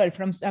tech world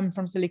from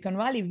Silicon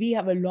Valley, we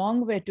have a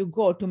long way to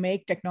go to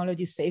make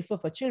technology safer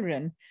for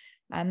children.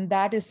 And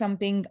that is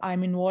something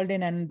I'm involved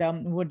in and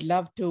would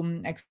love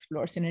to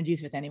explore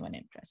synergies with anyone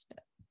interested.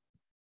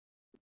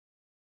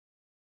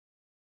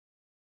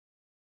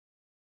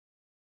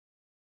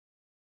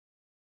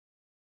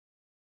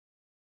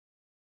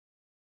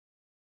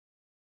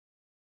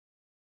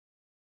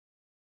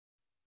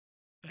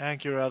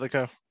 Thank you,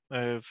 Radhika.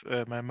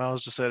 My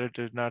mouse decided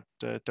to not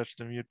touch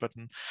the mute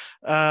button.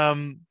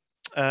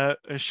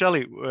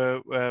 Shelly,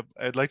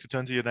 I'd like to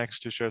turn to you next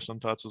to share some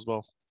thoughts as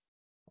well.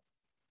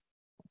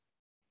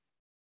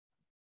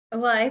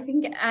 Well, I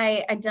think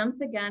I jumped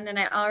the gun and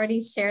I already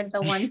shared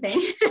the one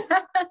thing.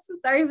 So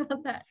sorry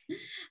about that.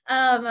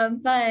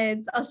 But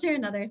I'll share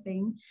another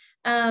thing.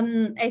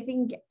 I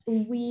think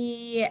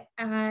we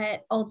at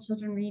All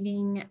Children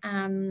Reading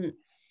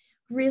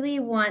really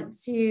want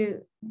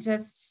to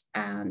just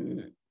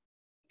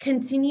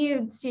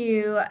continue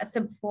to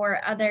support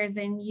others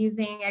in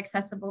using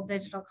accessible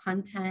digital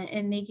content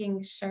and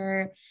making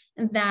sure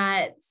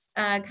that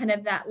kind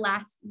of that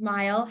last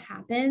mile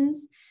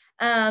happens.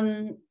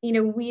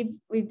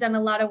 We've done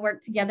a lot of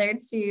work together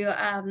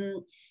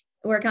to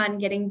work on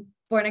getting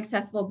born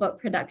accessible book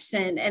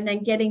production and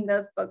then getting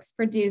those books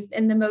produced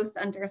in the most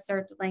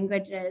underserved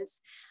languages.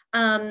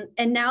 And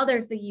now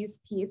there's the use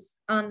piece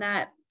on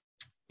that,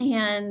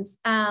 and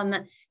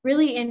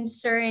really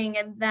ensuring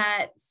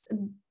that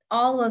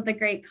all of the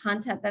great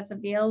content that's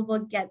available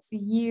gets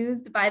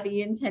used by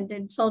the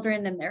intended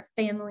children and their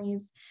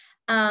families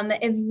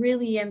is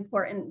really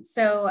important.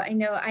 So I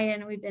know,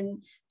 Ayan, we've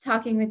been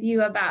talking with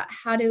you about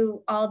how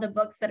do all the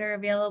books that are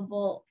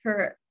available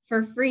for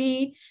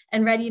free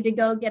and ready to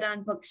go get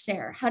on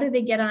Bookshare? How do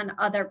they get on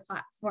other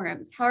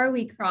platforms? How are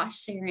we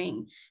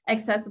cross-sharing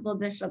accessible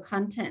digital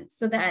content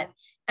so that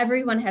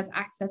everyone has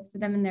access to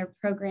them in their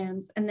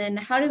programs? And then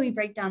how do we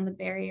break down the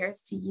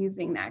barriers to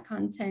using that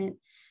content?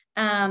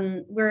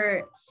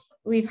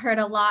 We've heard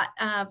a lot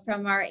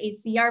from our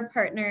ACR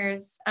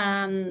partners.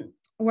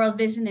 World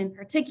Vision in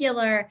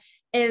particular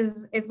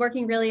is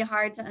working really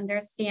hard to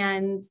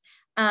understand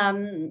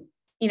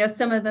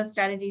some of those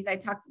strategies I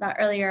talked about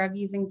earlier of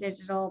using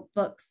digital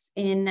books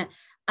in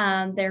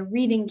their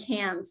reading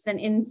camps and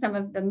in some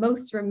of the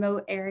most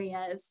remote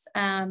areas.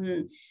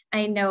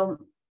 I know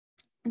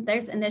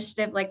there's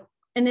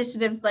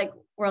initiatives like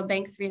World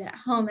Bank's Read at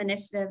Home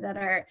initiative that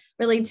are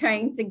really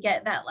trying to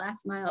get that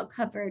last mile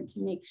covered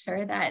to make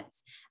sure that,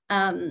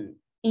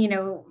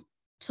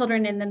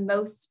 children in the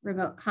most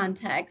remote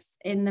contexts,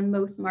 in the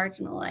most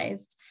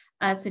marginalized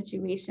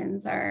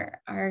situations are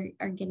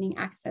getting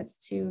access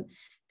to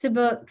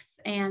books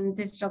and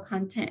digital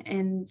content.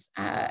 And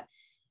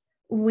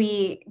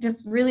we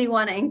just really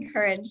want to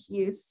encourage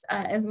use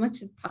as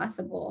much as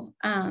possible.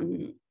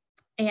 And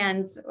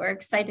we're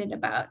excited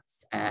about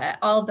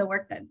all the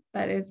work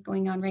that is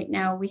going on right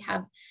now. We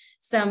have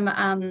some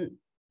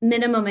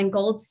minimum and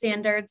gold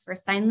standards for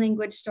sign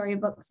language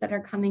storybooks that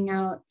are coming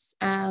out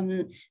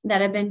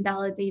that have been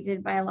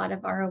validated by a lot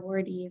of our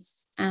awardees.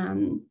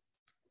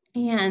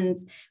 And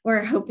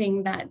we're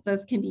hoping that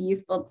those can be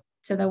useful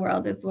to the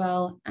world as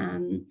well.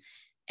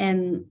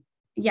 And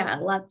yeah,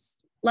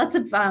 lots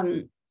of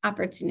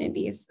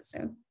opportunities.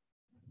 So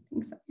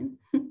thanks.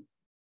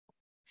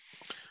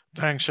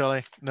 Thanks,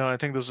 Shelly. No, I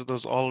think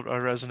those all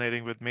are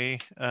resonating with me.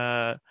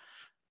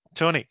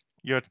 Tony,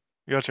 your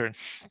turn.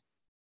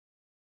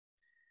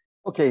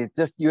 Okay,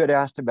 just you had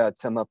asked about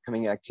some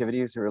upcoming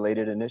activities or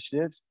related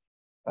initiatives.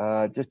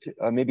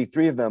 Maybe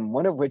 3 of them,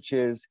 one of which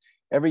is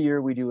every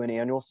year we do an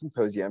annual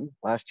symposium.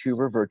 Last 2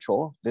 were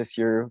virtual. This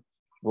year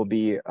will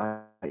be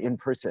in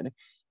person.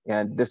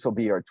 And this will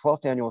be our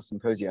 12th annual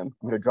symposium.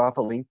 I'm going to drop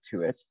a link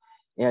to it.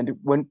 And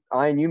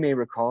you may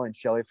recall, and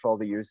Shelly, for all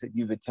the years that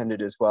you've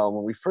attended as well,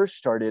 when we first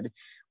started,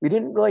 we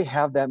didn't really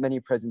have that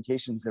many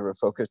presentations that were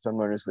focused on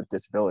learners with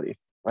disability,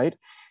 right?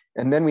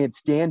 And then we had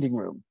standing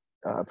room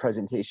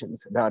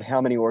presentations about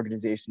how many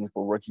organizations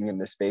were working in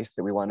this space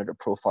that we wanted to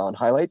profile and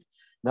highlight,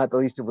 not the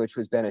least of which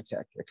was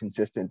Benetech, a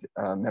consistent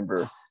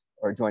member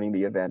or joining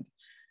the event.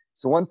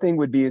 So one thing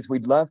would be is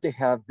we'd love to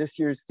have this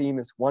year's theme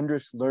is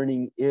Wondrous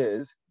Learning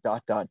is ...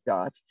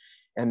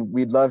 And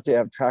we'd love to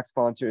have track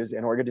sponsors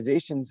and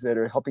organizations that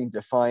are helping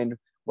define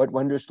what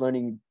wondrous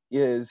learning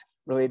is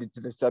related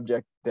to the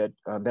subject that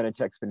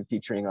Benetech's been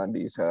featuring on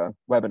these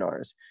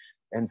webinars.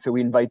 And so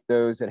we invite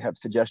those that have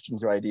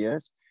suggestions or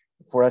ideas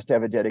for us to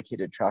have a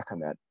dedicated track on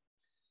that.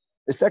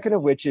 The second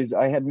of which is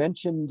I had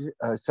mentioned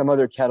some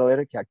other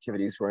catalytic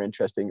activities were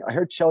interesting. I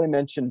heard Shelly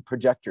mention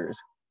projectors.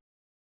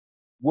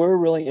 We're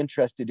really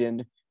interested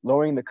in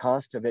lowering the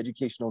cost of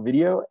educational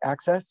video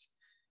access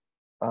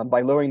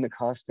by lowering the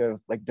cost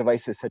of like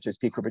devices such as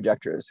speaker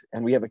projectors.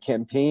 And we have a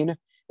campaign,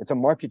 it's a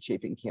market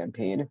shaping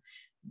campaign.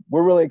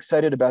 We're really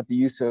excited about the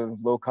use of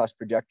low cost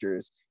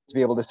projectors to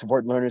be able to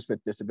support learners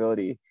with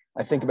disability.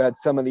 I think about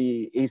some of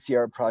the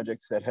ACR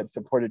projects that had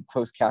supported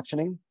closed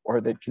captioning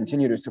or that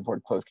continue to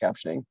support closed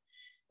captioning.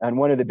 And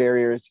one of the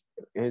barriers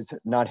is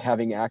not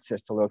having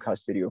access to low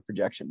cost video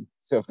projection.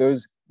 So if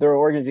there are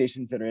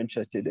organizations that are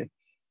interested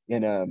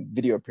in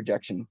video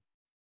projection.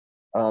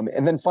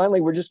 And then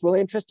finally, we're just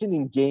really interested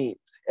in games,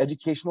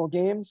 educational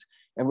games,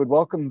 and would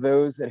welcome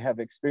those that have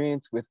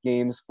experience with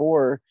games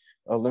for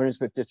learners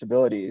with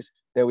disabilities,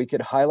 that we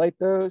could highlight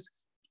those.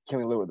 Can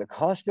we lower the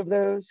cost of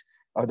those?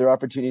 Are there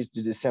opportunities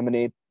to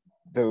disseminate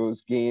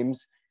those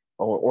games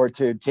or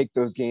to take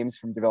those games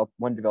from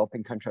one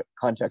developing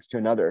context to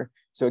another?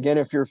 So again,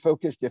 if you're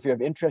focused, if you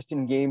have interest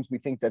in games, we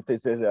think that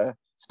this is a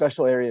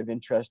special area of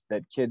interest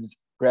that kids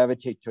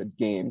gravitate towards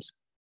games.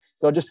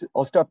 So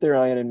I'll stop there,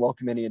 Ayan, and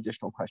welcome any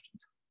additional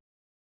questions.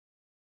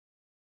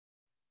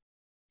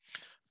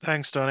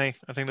 Thanks, Tony.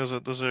 I think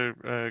those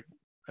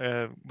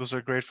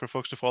are great for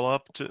folks to follow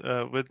up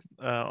with.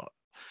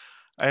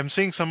 I'm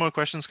seeing some more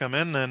questions come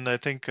in, and I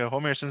think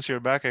Homiyar, since you're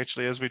back,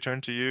 actually, as we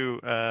turn to you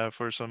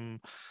for some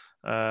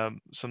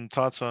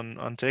thoughts on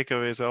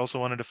takeaways, I also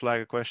wanted to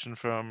flag a question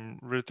from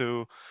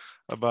Ritu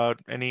about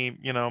any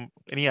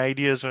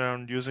ideas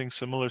around using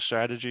similar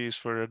strategies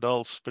for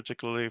adults,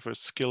 particularly for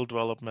skill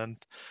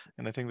development.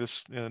 And I think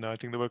this, I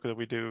think the work that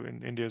we do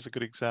in India is a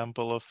good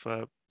example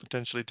of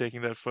potentially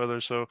taking that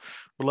further. So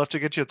we'd love to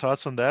get your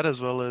thoughts on that,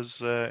 as well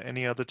as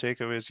any other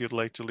takeaways you'd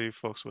like to leave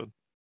folks with.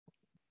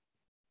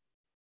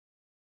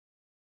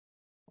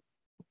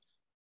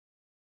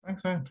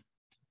 Thanks, Ed.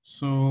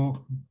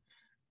 So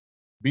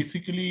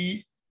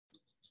basically,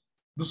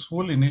 this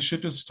whole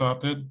initiative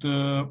started,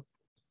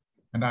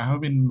 and I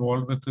have been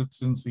involved with it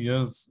since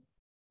years,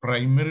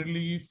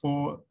 primarily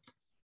for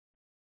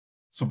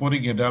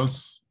supporting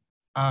adults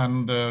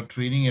and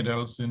training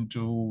adults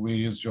into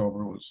various job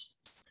roles.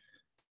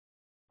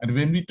 And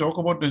when we talk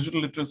about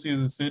digital literacy,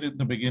 as I said in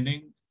the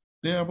beginning,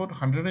 there are about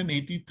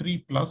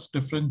 183 plus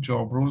different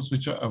job roles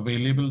which are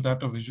available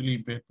that a visually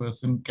impaired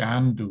person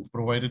can do,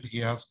 provided he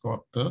has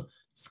got the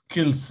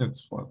skill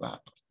sets for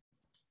that.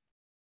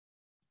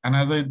 And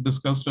as I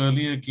discussed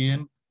earlier,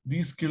 again,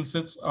 these skill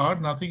sets are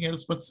nothing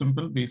else but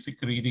simple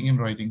basic reading and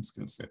writing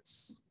skill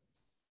sets.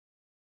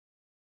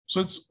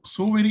 So it's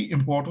so very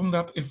important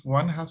that if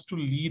one has to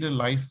lead a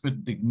life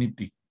with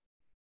dignity,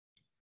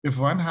 if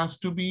one has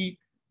to be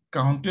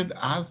counted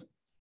as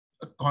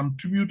a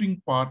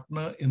contributing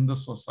partner in the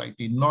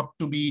society, not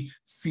to be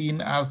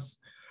seen as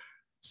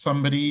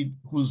somebody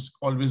who's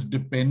always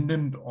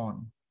dependent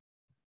on.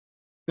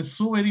 It's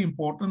so very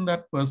important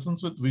that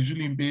persons with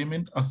visual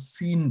impairment are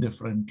seen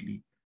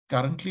differently.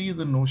 Currently,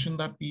 the notion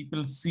that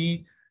people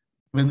see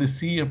when they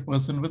see a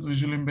person with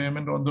visual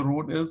impairment on the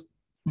road is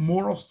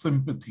more of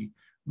sympathy,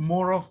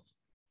 more of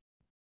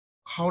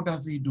how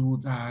does he do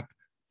that?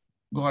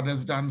 God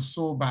has done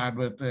so bad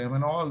with him,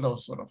 and all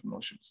those sort of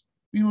notions.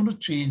 We want to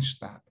change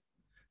that.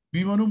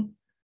 We want to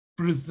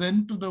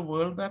present to the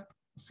world that,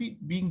 see,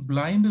 being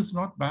blind is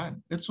not bad.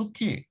 It's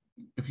okay.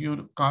 If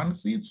you can't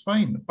see, it's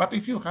fine. But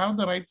if you have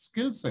the right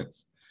skill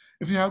sets,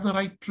 if you have the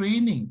right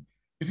training,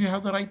 if you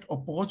have the right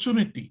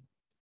opportunity,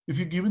 if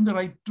you're given the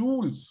right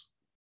tools,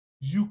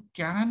 you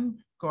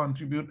can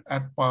contribute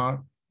at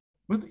par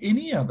with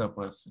any other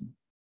person.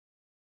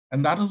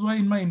 And that is why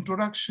in my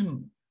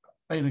introduction,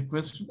 I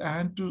requested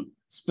Anne to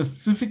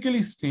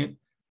specifically state,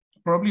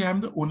 probably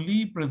I'm the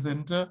only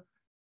presenter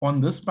on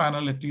this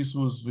panel, at least,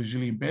 who's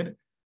visually impaired.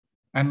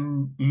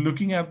 And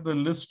looking at the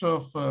list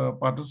of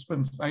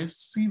participants, I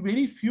see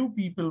very few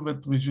people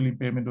with visual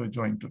impairment who are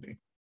joined today.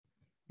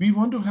 We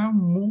want to have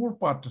more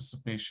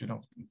participation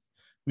of these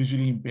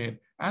visually impaired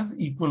as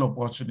equal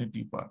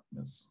opportunity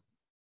partners.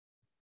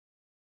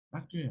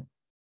 Back to you.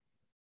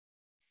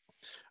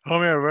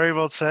 Homiyar, very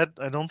well said.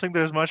 I don't think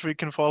there's much we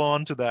can follow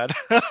on to that.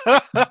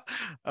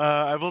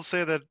 I will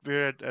say that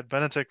we're at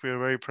Benetech, we're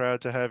very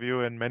proud to have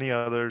you and many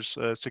others,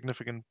 a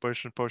significant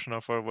portion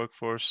of our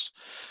workforce,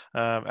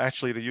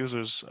 actually the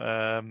users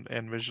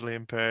and visually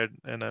impaired.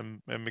 And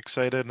I'm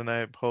excited, and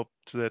I hope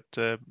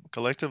that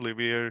collectively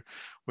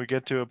we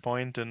get to a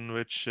point in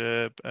which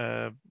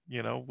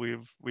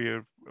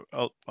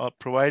I'll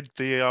provide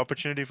the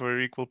opportunity for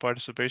equal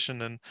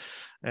participation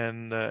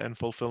and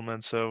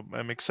fulfillment. So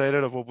I'm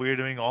excited of what we're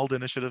doing, all the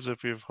initiatives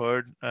that we've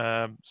heard.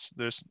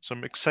 There's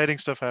some exciting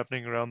stuff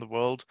happening around the world.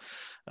 world.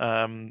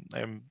 I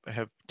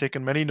have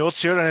taken many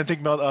notes here, and I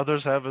think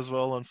others have as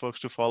well on folks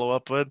to follow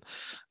up with.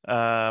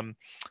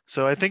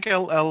 So I think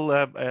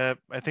I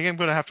think I'm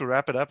going to have to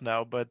wrap it up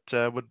now, but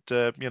I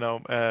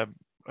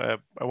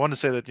want to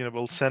say that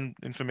we'll send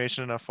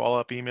information in our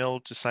follow-up email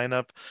to sign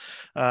up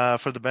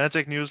for the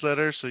Benetech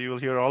newsletter, so you will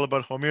hear all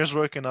about Homiyar's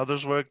work and other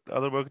work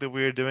that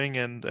we are doing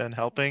and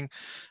helping.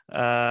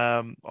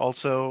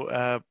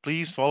 Also,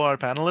 please follow our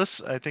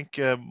panelists. I think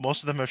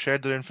most of them have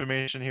shared their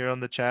information here on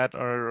the chat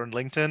or on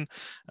LinkedIn,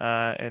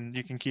 and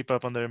you can keep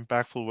up on their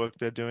impactful work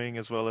they're doing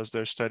as well as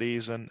their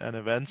studies and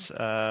events.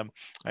 I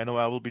know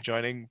I will be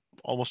joining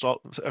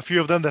a few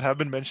of them that have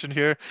been mentioned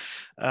here.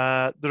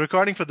 The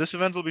recording for this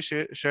event will be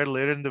shared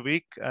later in the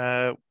week.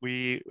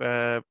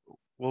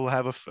 We'll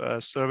have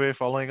a survey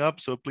following up,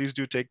 so please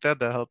do take that.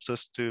 That helps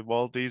us to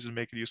evolve these and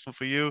make it useful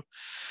for you.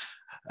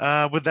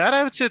 With that,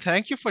 I would say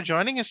thank you for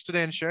joining us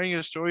today and sharing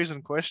your stories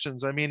and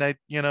questions. I mean,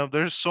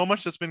 there's so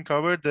much that's been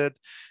covered that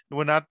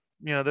we're not,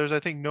 there's, I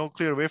think, no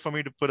clear way for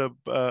me to put a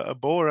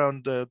bow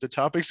around the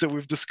topics that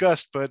we've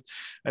discussed. But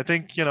I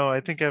think,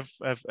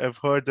 I've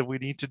heard that we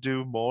need to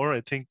do more. I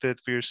think that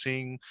we're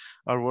seeing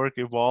our work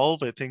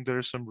evolve. I think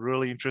there's some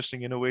really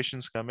interesting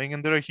innovations coming,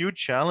 and there are huge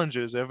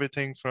challenges.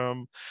 Everything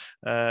from,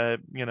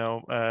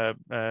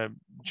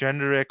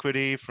 gender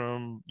equity,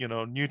 from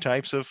new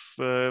types of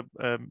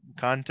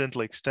content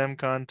like STEM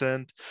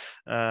content,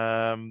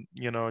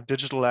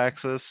 digital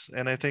access,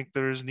 and I think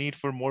there is need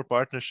for more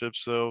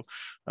partnerships. So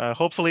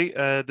hopefully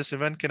this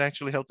event can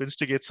actually help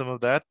instigate some of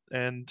that.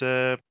 And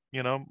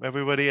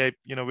everybody, I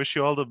wish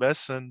you all the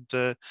best, and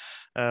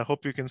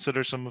hope you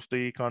consider some of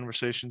the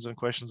conversations and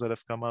questions that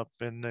have come up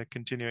in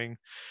continuing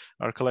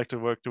our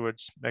collective work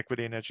towards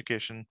equity in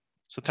education.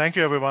 So thank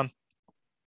you, everyone.